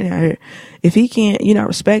shaking out here. If he can't,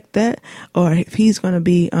 respect that, or if he's going to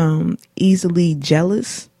be easily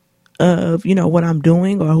jealous of, what I'm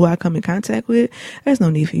doing or who I come in contact with, there's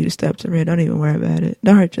no need for you to step to Red. Don't even worry about it.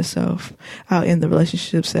 Don't hurt yourself. I'll end the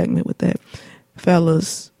relationship segment with that.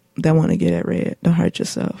 Fellas that want to get at Red, don't hurt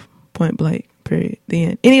yourself. Point blank, period. The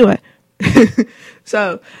end. Anyway.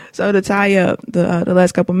 So to tie up the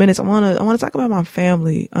last couple minutes, I want to talk about my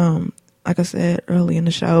family. Like I said early in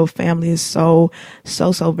the show, family is so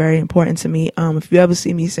very important to me. If you ever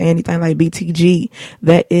see me say anything like BTG,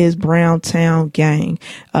 that is Browntown Gang.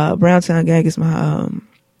 Browntown Gang is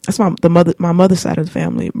that's my mother's side of the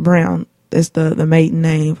family. Brown is the maiden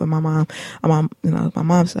name for my mom. My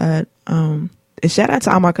mom's side. And shout out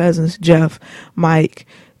to all my cousins, Jeff, Mike,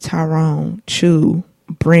 Tyrone, Chew,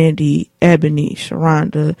 Brandy, Ebony,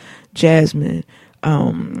 Sharonda, Jasmine,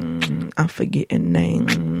 I'm forgetting name,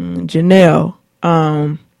 Janelle.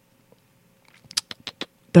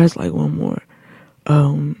 There's like one more.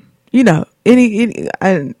 Don't get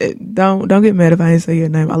mad if I didn't say your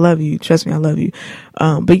name. I love you. Trust me, I love you.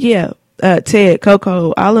 But yeah, Ted,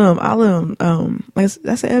 Coco, all of them. Like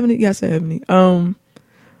I said, Ebony. Yeah, I said Ebony.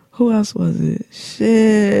 Who else was it?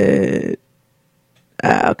 Shit.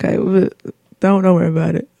 Okay, don't worry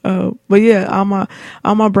about it. But yeah, all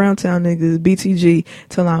my Browntown niggas, BTG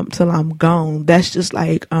till I'm gone. That's just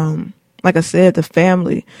like I said, the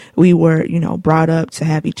family. We were, brought up to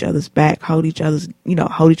have each other's back, hold each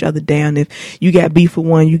other down. If you got beef with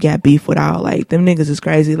one, you got beef with all. Like, them niggas is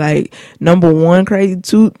crazy. Like, number one crazy,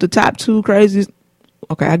 the top two craziest.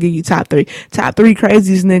 Okay, I'll give you top three. Top three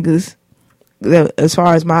craziest niggas. As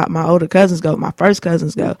far as my older cousins go, my first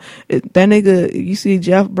cousins go, that nigga, you see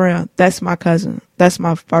Jeff Brown, that's my cousin. That's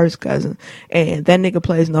my first cousin. And that nigga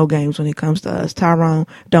plays no games when it comes to us. Tyrone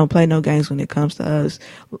don't play no games when it comes to us.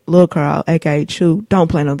 Lil Carl, aka Chew, don't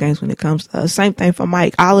play no games when it comes to us. Same thing for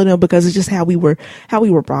Mike, all of them, because it's just how we were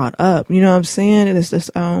brought up. You know what I'm saying? And it's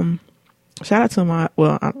just, shout out to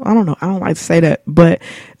I don't know. I don't like to say that, but,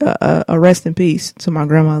 a rest in peace to my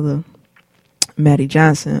grandmother, Maddie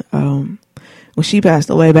Johnson. When she passed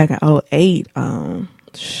away back in 2008,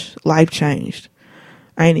 life changed.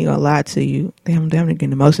 I ain't even gonna lie to you. Damn, I'm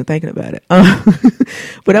getting emotional thinking about it.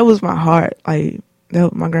 But that was my heart. Like, that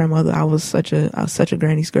was my grandmother. I was such a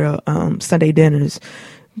granny's girl. Sunday dinners,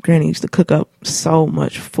 Granny used to cook up so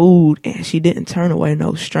much food, and she didn't turn away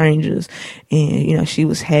no strangers. And, she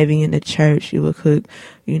was heavy in the church. She would cook,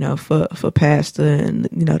 for pastor and,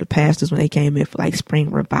 the pastors when they came in for like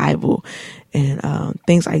spring revival and,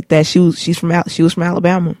 things like that. She was from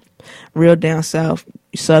Alabama, real down south,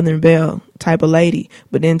 Southern Belle type of lady,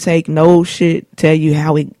 but didn't take no shit, tell you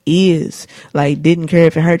how it is. Like, didn't care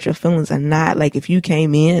if it hurt your feelings or not. Like, if you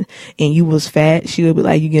came in and you was fat, she would be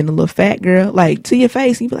like, you getting a little fat, girl, like, to your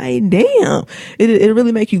face. You'd be like, damn, it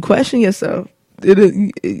really make you question yourself.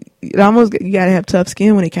 It almost, you gotta have tough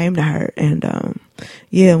skin when it came to her. And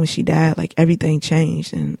yeah, when she died, like, everything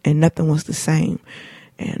changed and nothing was the same.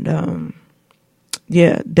 And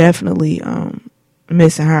yeah, definitely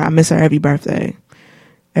missing her. I miss her every birthday.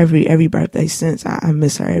 Every birthday since. I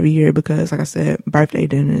miss her every year because, like I said, birthday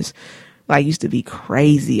dinners like used to be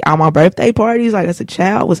crazy. All my birthday parties, like as a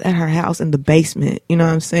child, was at her house in the basement. You know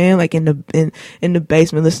what I'm saying? Like in the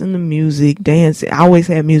basement, listening to music, dancing. I always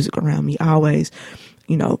had music around me. Always,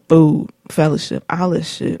 food, fellowship, all this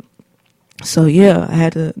shit. So yeah, I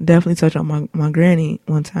had to definitely touch on my granny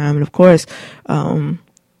one time, and of course,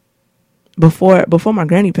 before my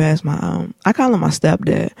granny passed, I call him my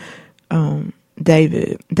stepdad.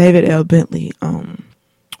 David L. Bentley,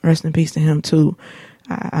 rest in peace to him too.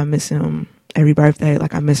 I miss him every birthday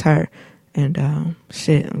like I miss her. And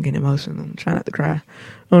shit, I'm getting emotional. I'm trying not to cry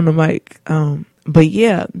on the mic. But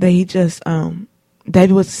yeah, David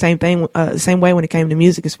was the same way when it came to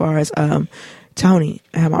music as far as Tony,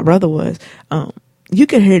 how my brother was. You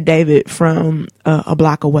could hear David from a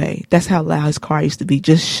block away. That's how loud his car used to be,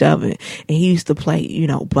 just shoving. And he used to play,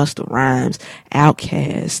 Busta Rhymes,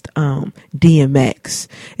 Outkast, DMX.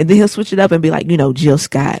 And then he'll switch it up and be like, Jill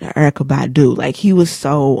Scott or Erykah Badu. Like, he was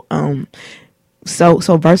so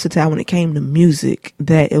versatile when it came to music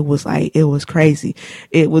that it was crazy.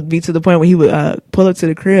 It would be to the point where he would pull up to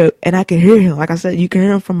the crib and I could hear him. Like I said, you can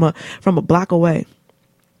hear him from a block away.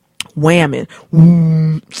 Whamming.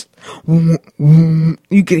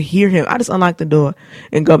 You could hear him. I just unlocked the door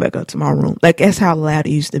and go back up to my room. Like, that's how loud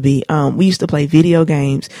it used to be. We used to play video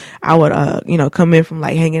games. I would, come in from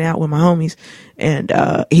like hanging out with my homies, and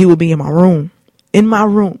he would be in my room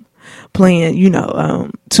playing,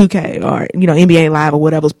 2K or, NBA Live or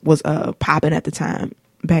whatever was popping at the time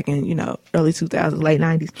back in, early 2000s, late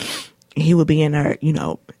 90s. He would be in there,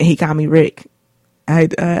 and he called me Rick. I'm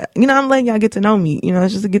letting y'all get to know me.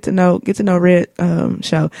 It's just a get to know Red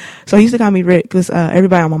show. So he used to call me Rick because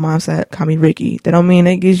everybody on my mom's side call me Ricky. That don't mean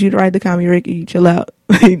that gives you the right to call me Ricky. Chill out.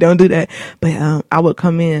 Don't do that. But I would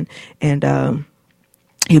come in and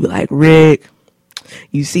he'd be like, Rick,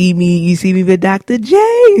 you see me with Dr.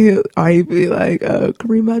 J. Or he'd be like,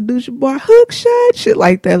 Kareem Abdul-Jabbar hook shot, shit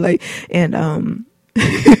like that. Like, and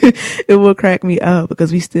it would crack me up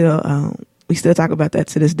because we still talk about that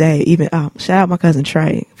to this day. Even shout out my cousin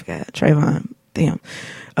Trey. I forgot Trayvon. Damn.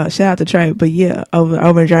 Shout out to Trey. But yeah,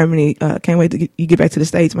 over in Germany. Can't wait to you get back to the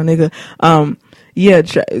States, my nigga. Yeah,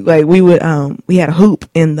 like we had a hoop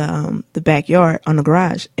in the backyard on the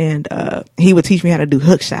garage, and he would teach me how to do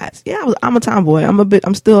hook shots. Yeah, I'm a tomboy.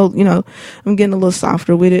 I'm still, I'm getting a little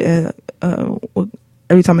softer with it.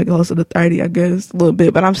 Every time I get closer to 30, I guess a little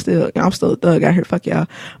bit, but I'm still a thug out here. Fuck y'all.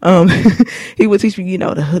 He would teach me,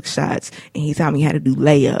 the hook shots, and he taught me how to do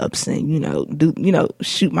layups and,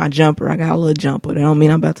 shoot my jumper. I got a little jumper. That don't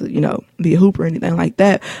mean I'm about to, be a hooper or anything like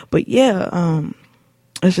that. But yeah,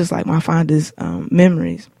 it's just like my fondest,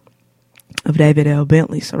 memories. of David L.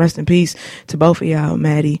 Bentley. So rest in peace to both of y'all,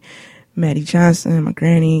 Maddie Johnson, my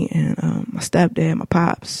granny, and my stepdad, my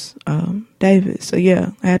pops, David. So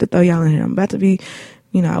yeah, I had to throw y'all in here. I'm about to be,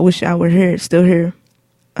 I wish y'all were here, still here,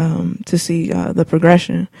 to see the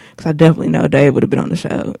progression, because I definitely know Dave would have been on the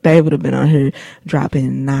show. Dave would have been on here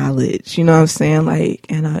dropping knowledge, you know what I'm saying? Like,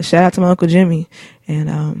 and shout out to my Uncle Jimmy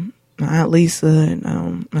and my Aunt Lisa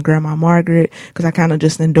and my Grandma Margaret, because I kind of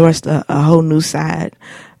just endorsed a whole new side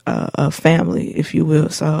of family, if you will.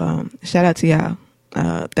 So shout out to y'all.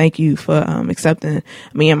 Thank you for accepting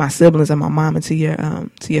me and my siblings and my mom into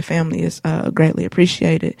your family. Is greatly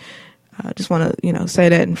appreciated. I just want to, say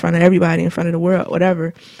that in front of everybody, in front of the world,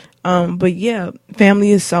 whatever. But yeah,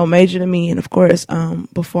 family is so major to me. And of course,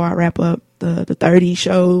 before I wrap up the 30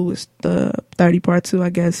 shows, the 30 part 2, I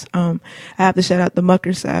guess, I have to shout out the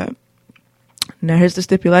Mucker side. Now here's the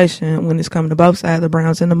stipulation when it's coming to both sides, the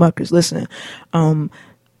Browns and the Muckers. Listen, and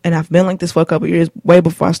I've been like this for a couple of years, way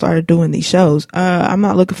before I started doing these shows. I'm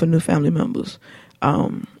not looking for new family members.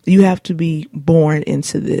 You have to be born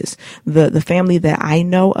into this. The family that I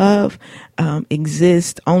know of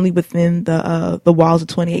exists only within the walls of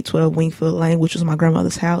 2812 Wingfield Lane, which was my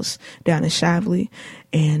grandmother's house down in Shively,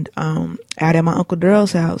 and out at my Uncle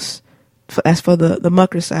Darrell's house. That's for the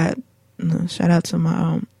Mucker side. Shout out to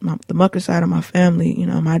the Mucker side of my family.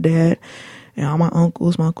 My dad and all my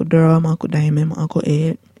uncles, my Uncle Darrell, my Uncle Damon, my Uncle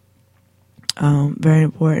Ed. Very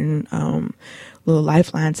important little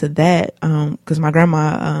lifeline to that, because my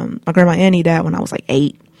grandma Annie died when I was like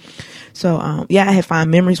 8. So yeah, I had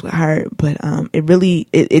fond memories with her, but it really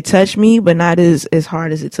it touched me, but not as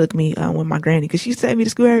hard as it took me with my granny, because she sent me to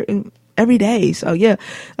school every day. So yeah,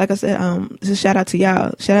 like I said, just shout out to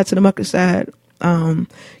y'all. Shout out to the Mucker side.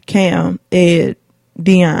 Cam, Ed,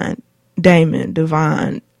 Dion, Damon,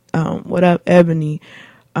 Devon, what up, Ebony,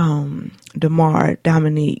 DeMar,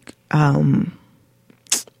 Dominique.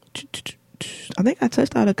 I think I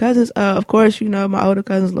touched all the cousins. Of course, my older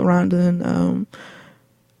cousins, LaRonda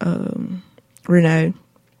and Renee.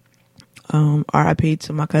 R.I.P.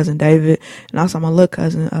 to my cousin David, and also my little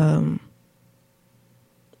cousin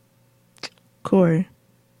Corey.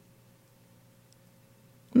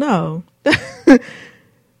 No.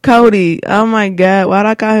 Cody. Oh my God. Why'd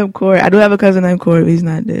I call him Corey? I do have a cousin named Corey, but he's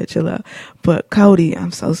not dead. Chill out. But Cody,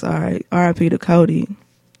 I'm so sorry. R.I.P. to Cody.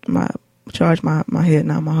 Charge my head,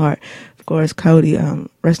 not my heart. Of course, Cody,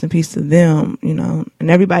 rest in peace to them, and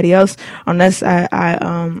everybody else on that side.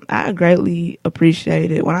 I greatly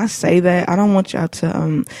appreciate it. When I say that, I don't want y'all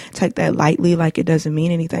to take that lightly, like it doesn't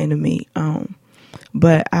mean anything to me.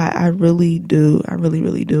 But I really do. I really,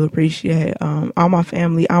 really do appreciate all my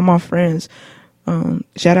family, all my friends.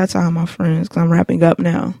 Shout out to all my friends, because I'm wrapping up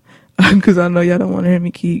now, because I know y'all don't want to hear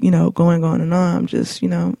me keep, going on and on. I'm just,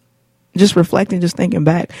 just reflecting, just thinking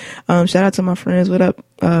back. Shout out to my friends. What up?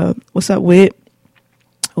 What's up, Whit?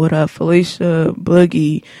 What up, Felicia?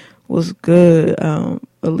 Boogie? What's good?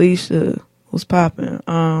 Alicia? What's popping?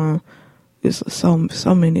 It's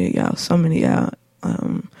so many of y'all. So many of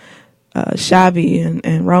y'all. Shavi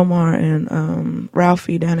and Romar and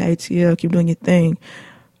Ralphie down at ATL. Keep doing your thing.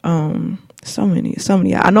 So many.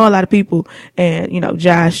 I know a lot of people, and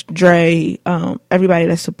Josh, Dre, everybody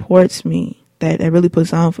that supports me, that really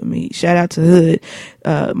puts on for me. Shout out to Hood,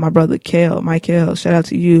 my brother Michael. Shout out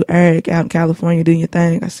to you, Eric, out in California doing your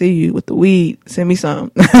thing. I see you with the weed. Send me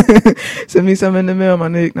some. Send me some in the mail, my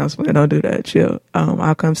nigga. No, don't do that. Chill.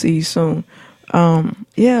 I'll come see you soon.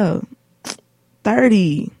 Yeah,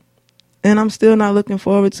 30. And I'm still not looking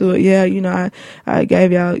forward to it. Yeah, I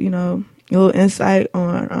gave y'all, a little insight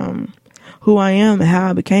on who I am and how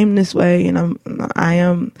I became this way. And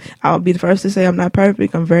I'll be the first to say I'm not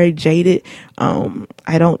perfect. I'm very jaded.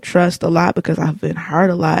 I don't trust a lot because I've been hurt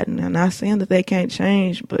a lot. And I'm not saying that they can't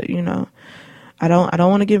change, but I don't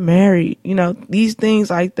want to get married. These things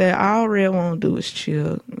like that, all I really want to do is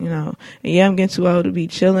chill, And yeah, I'm getting too old to be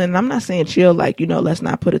chilling. And I'm not saying chill like, let's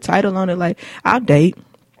not put a title on it. Like, I'll date.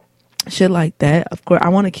 Shit like that. Of course, I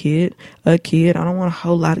want a kid. I don't want a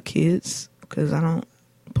whole lot of kids because I don't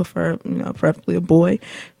prefer, preferably a boy.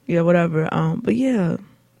 Yeah, whatever. But yeah,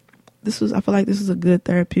 I feel like this is a good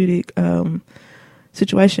therapeutic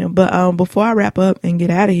situation. But before I wrap up and get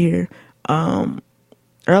out of here,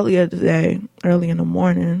 earlier today, early in the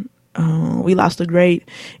morning, we lost a great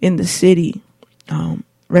in the city.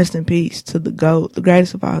 Rest in peace to the GOAT, the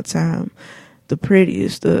greatest of all time, the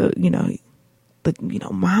prettiest, the,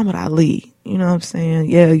 Muhammad Ali. You know what I'm saying?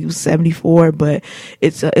 Yeah, he was 74, but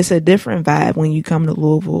it's a different vibe when you come to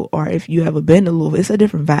Louisville, or if you ever been to Louisville, it's a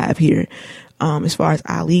different vibe here. As far as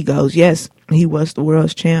Ali goes, yes, he was the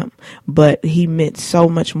world's champ, but he meant so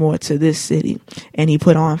much more to this city, and he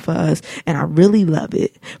put on for us, and I really love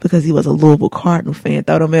it because he was a Louisville Cardinal fan.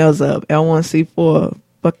 Throw them L's up, L1C4.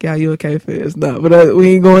 Fuck y'all UK fans. No, but we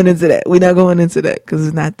ain't going into that. We're not going into that because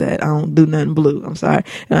it's not that. I don't do nothing blue. I'm sorry.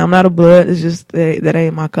 And I'm not a blood. It's just that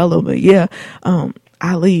ain't my color. But yeah,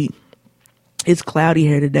 Ali, it's cloudy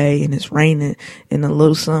here today and it's raining and the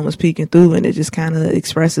little sun was peeking through, and it just kind of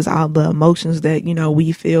expresses all the emotions that,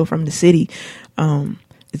 we feel from the city.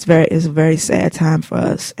 It's a very sad time for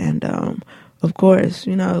us. And, of course,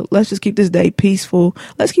 let's just keep this day peaceful.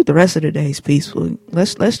 Let's keep the rest of the days peaceful.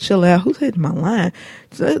 Let's chill out. Who's hitting my line?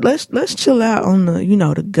 Let's chill out on the,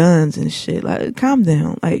 the guns and shit. Like, calm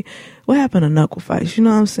down. Like, what happened to knuckle fights? You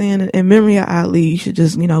know what I'm saying? In memory of Ali, you should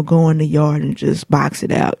just, go in the yard and just box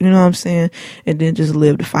it out. You know what I'm saying? And then just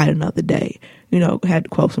live to fight another day. Had to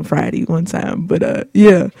quote some Friday one time. But,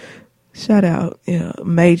 yeah, shout out. Yeah,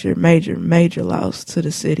 major loss to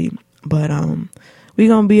the city. But, we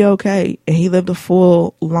gonna be okay. And he lived a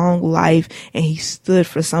full, long life, and he stood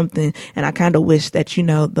for something. And I kind of wish that,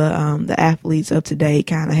 the athletes of today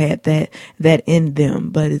kind of had that in them,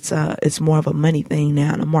 but it's more of a money thing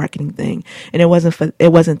now and a marketing thing. And it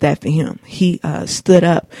wasn't that for him. He, stood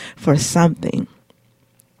up for something.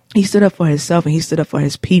 He stood up for himself, and he stood up for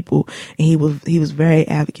his people, and he was very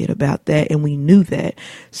advocate about that. And we knew that.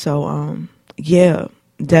 So, yeah.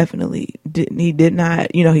 Definitely. He did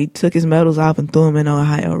not, he took his medals off and threw them in the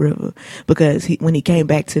Ohio River, because when he came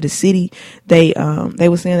back to the city, they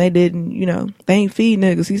were saying they didn't, they ain't feed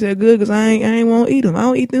niggas. He said, good, because I ain't won't eat them. I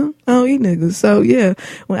don't eat them. I don't eat niggas. So yeah,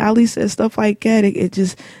 when Ali said stuff like that, it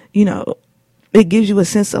just, it gives you a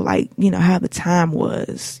sense of like, how the time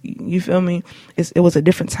was. You feel me? It was a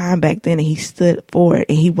different time back then, and he stood for it,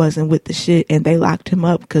 and he wasn't with the shit, and they locked him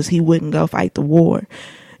up because he wouldn't go fight the war.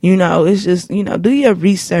 It's just, do your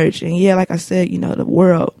research. And yeah, like I said, the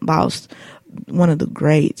world lost one of the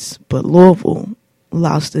greats, but Louisville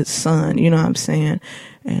lost its son, you know what I'm saying?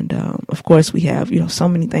 And, of course we have, so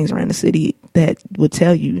many things around the city that would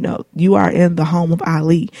tell you, you are in the home of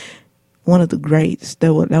Ali, one of the greats.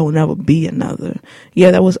 There will never be another. Yeah,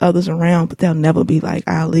 there was others around, but they'll never be like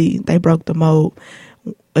Ali. They broke the mold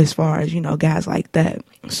as far as, guys like that.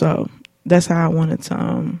 So that's how I wanted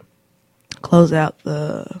to, close out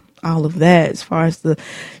all of that as far as the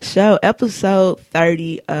show. Episode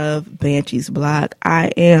 30 of Banshee's Block. I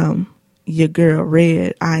am your girl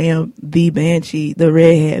Red. I am the Banshee, the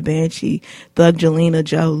redhead Banshee, Thug Jelena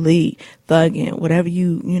Jolie, Thuggin', whatever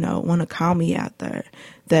you want to call me out there.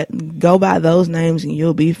 That go by those names and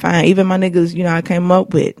you'll be fine. Even my niggas, I came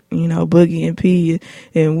up with, Boogie and P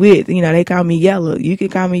and Wit, they call me Yellow. You can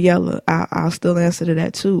call me Yellow. I'll still answer to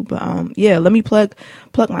that too. But, yeah, let me plug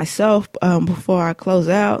myself, before I close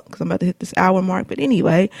out, cause I'm about to hit this hour mark. But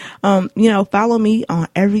anyway, follow me on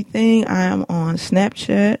everything. I am on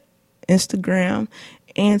Snapchat, Instagram,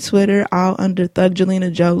 and Twitter, all under Thug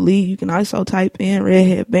Jelena Jolie. You can also type in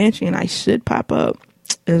Redhead Banshee and I should pop up.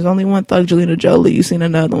 There's only one Thug Jelena Jolie. You've seen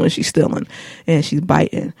another one. She's stealing and she's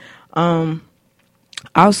biting.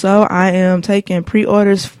 Also, I am taking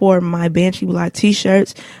pre-orders for my Banshee Block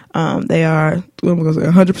t-shirts. They are, what am I going to say,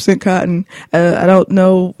 100% cotton. I don't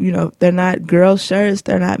know, they're not girl shirts.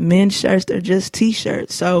 They're not men's shirts. They're just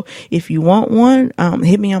t-shirts. So if you want one,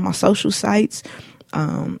 hit me on my social sites.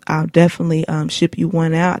 I'll definitely, ship you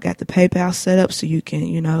one out. I got the PayPal set up so you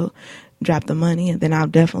can, drop the money, and then I'll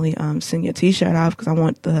definitely send your t-shirt off because I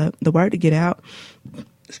want the word to get out.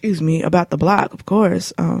 Excuse me, about the block, of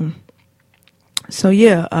course. So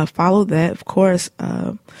yeah, follow that, of course.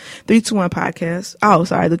 321 podcast. Oh,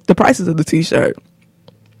 sorry, the prices of the t-shirt.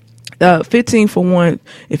 15 for one.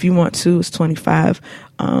 If you want two, it's 25.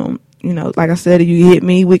 Like I said, if you hit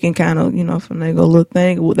me, we can kind of, finagle a little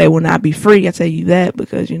thing. They will not be free. I tell you that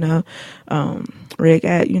because, Red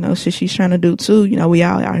got, shit she's trying to do too. We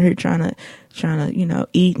all out here trying to,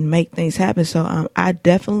 eat and make things happen. So, I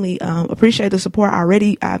definitely, appreciate the support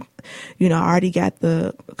already. I already got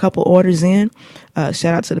a couple orders in.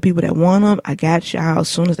 Shout out to the people that want them. I got y'all as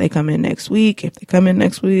soon as they come in next week. If they come in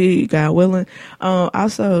next week, God willing.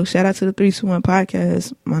 Also shout out to the 321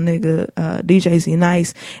 podcast, my nigga, DJ Z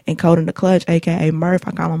Nice and Code in the Clutch, aka Murph.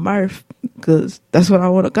 I call him Murph because that's what I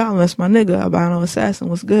want to call him. That's my nigga. Albino Assassin.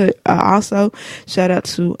 What's good? Also shout out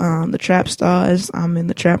to, the Trap Stars. I'm in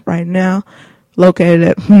the trap right now, located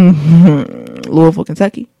at Louisville,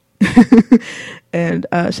 Kentucky. And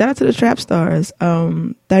shout out to the Trap Stars,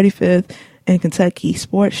 35th and Kentucky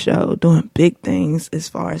Sports Show, doing big things as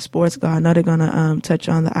far as sports go. I know they're gonna touch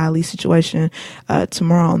on the Ali situation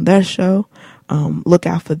tomorrow on their show. Look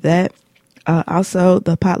out for that. Also,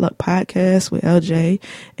 the Potluck Podcast with LJ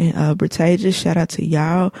and Britages. Shout out to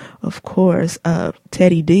y'all. Of course,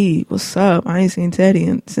 Teddy D. What's up? I ain't seen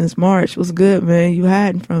Teddy since March. What's good, man? You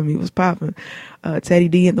hiding from me? What's popping? Teddy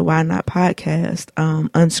D and the Why Not Podcast.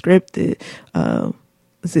 Unscripted.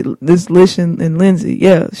 Is it this Lish and Lindsay?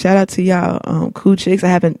 Yeah, shout out to y'all. Cool chicks. I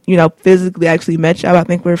haven't, physically actually met y'all. I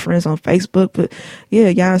think we're friends on Facebook, but yeah,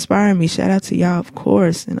 y'all inspiring me. Shout out to y'all, of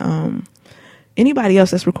course. And anybody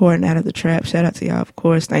else that's recording Out of the Trap, shout out to y'all, of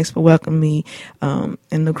course. Thanks for welcoming me and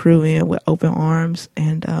the crew in with open arms.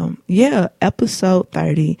 And episode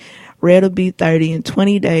 30. Red will be 30 in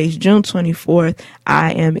 20 days. June 24th,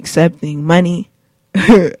 I am accepting money,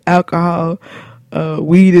 alcohol,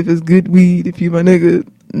 weed if it's good weed. If you my nigga,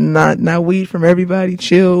 not weed from everybody.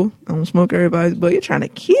 Chill. I don't smoke everybody's, but you're trying to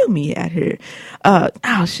kill me out here.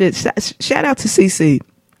 Shit. Shout out to CC.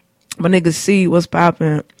 My nigga C was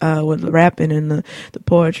popping with the rapping and the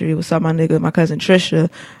poetry. What's up, my nigga? My cousin Trisha.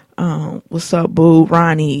 What's up, boo?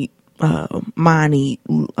 Ronnie, Monty,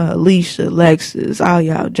 Alicia, Lexus, all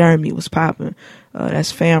y'all. Jeremy was popping.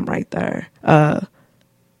 That's fam right there.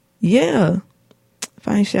 Yeah. If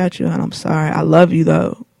I ain't shout you out, I'm sorry. I love you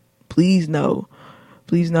though. Please know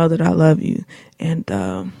that I love you. And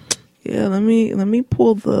let me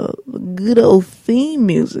pull the good old theme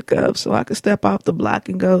music up so I can step off the block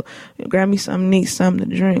and go grab me something neat, something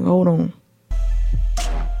to drink. Hold on.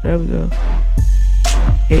 There we go.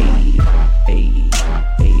 Hey.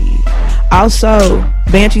 Also,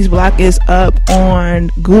 Banshees Block is up on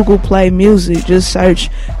Google Play Music. Just search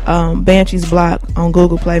Banshees Block on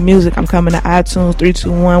Google Play Music. I'm coming to iTunes.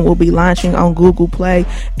 321 will be launching on Google Play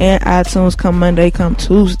and iTunes come Monday, come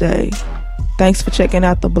Tuesday. Thanks for checking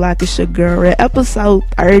out the block. It's your girl Red. Episode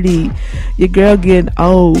 30. Your girl getting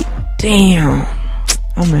old. Damn.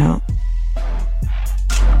 I'm out.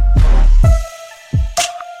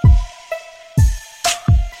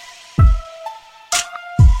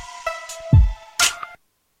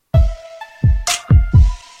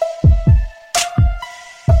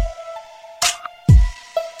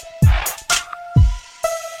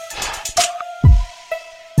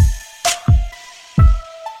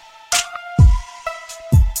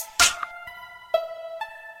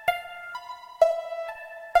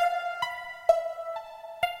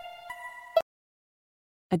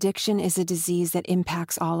 Addiction is a disease that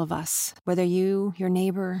impacts all of us. Whether you, your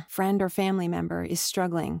neighbor, friend, or family member is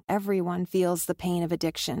struggling, everyone feels the pain of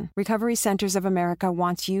addiction. Recovery Centers of America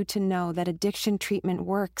wants you to know that addiction treatment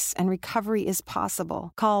works and recovery is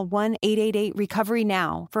possible. Call 1-888-RECOVERY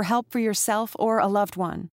now for help for yourself or a loved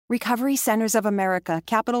one. Recovery Centers of America,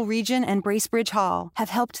 Capital Region, and Bracebridge Hall have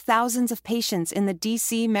helped thousands of patients in the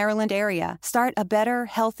D.C., Maryland area start a better,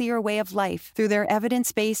 healthier way of life through their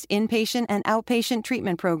evidence-based inpatient and outpatient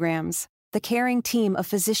treatment programs. The caring team of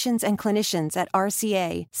physicians and clinicians at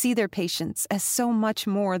RCA see their patients as so much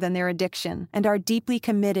more than their addiction and are deeply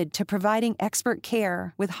committed to providing expert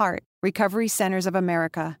care with heart. Recovery Centers of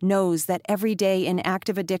America knows that every day in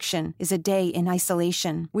active addiction is a day in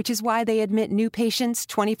isolation, which is why they admit new patients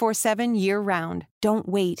 24/7 year-round. Don't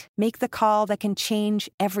wait. Make the call that can change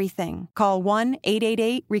everything. Call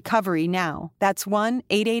 1-888-RECOVERY now. That's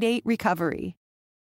 1-888-RECOVERY.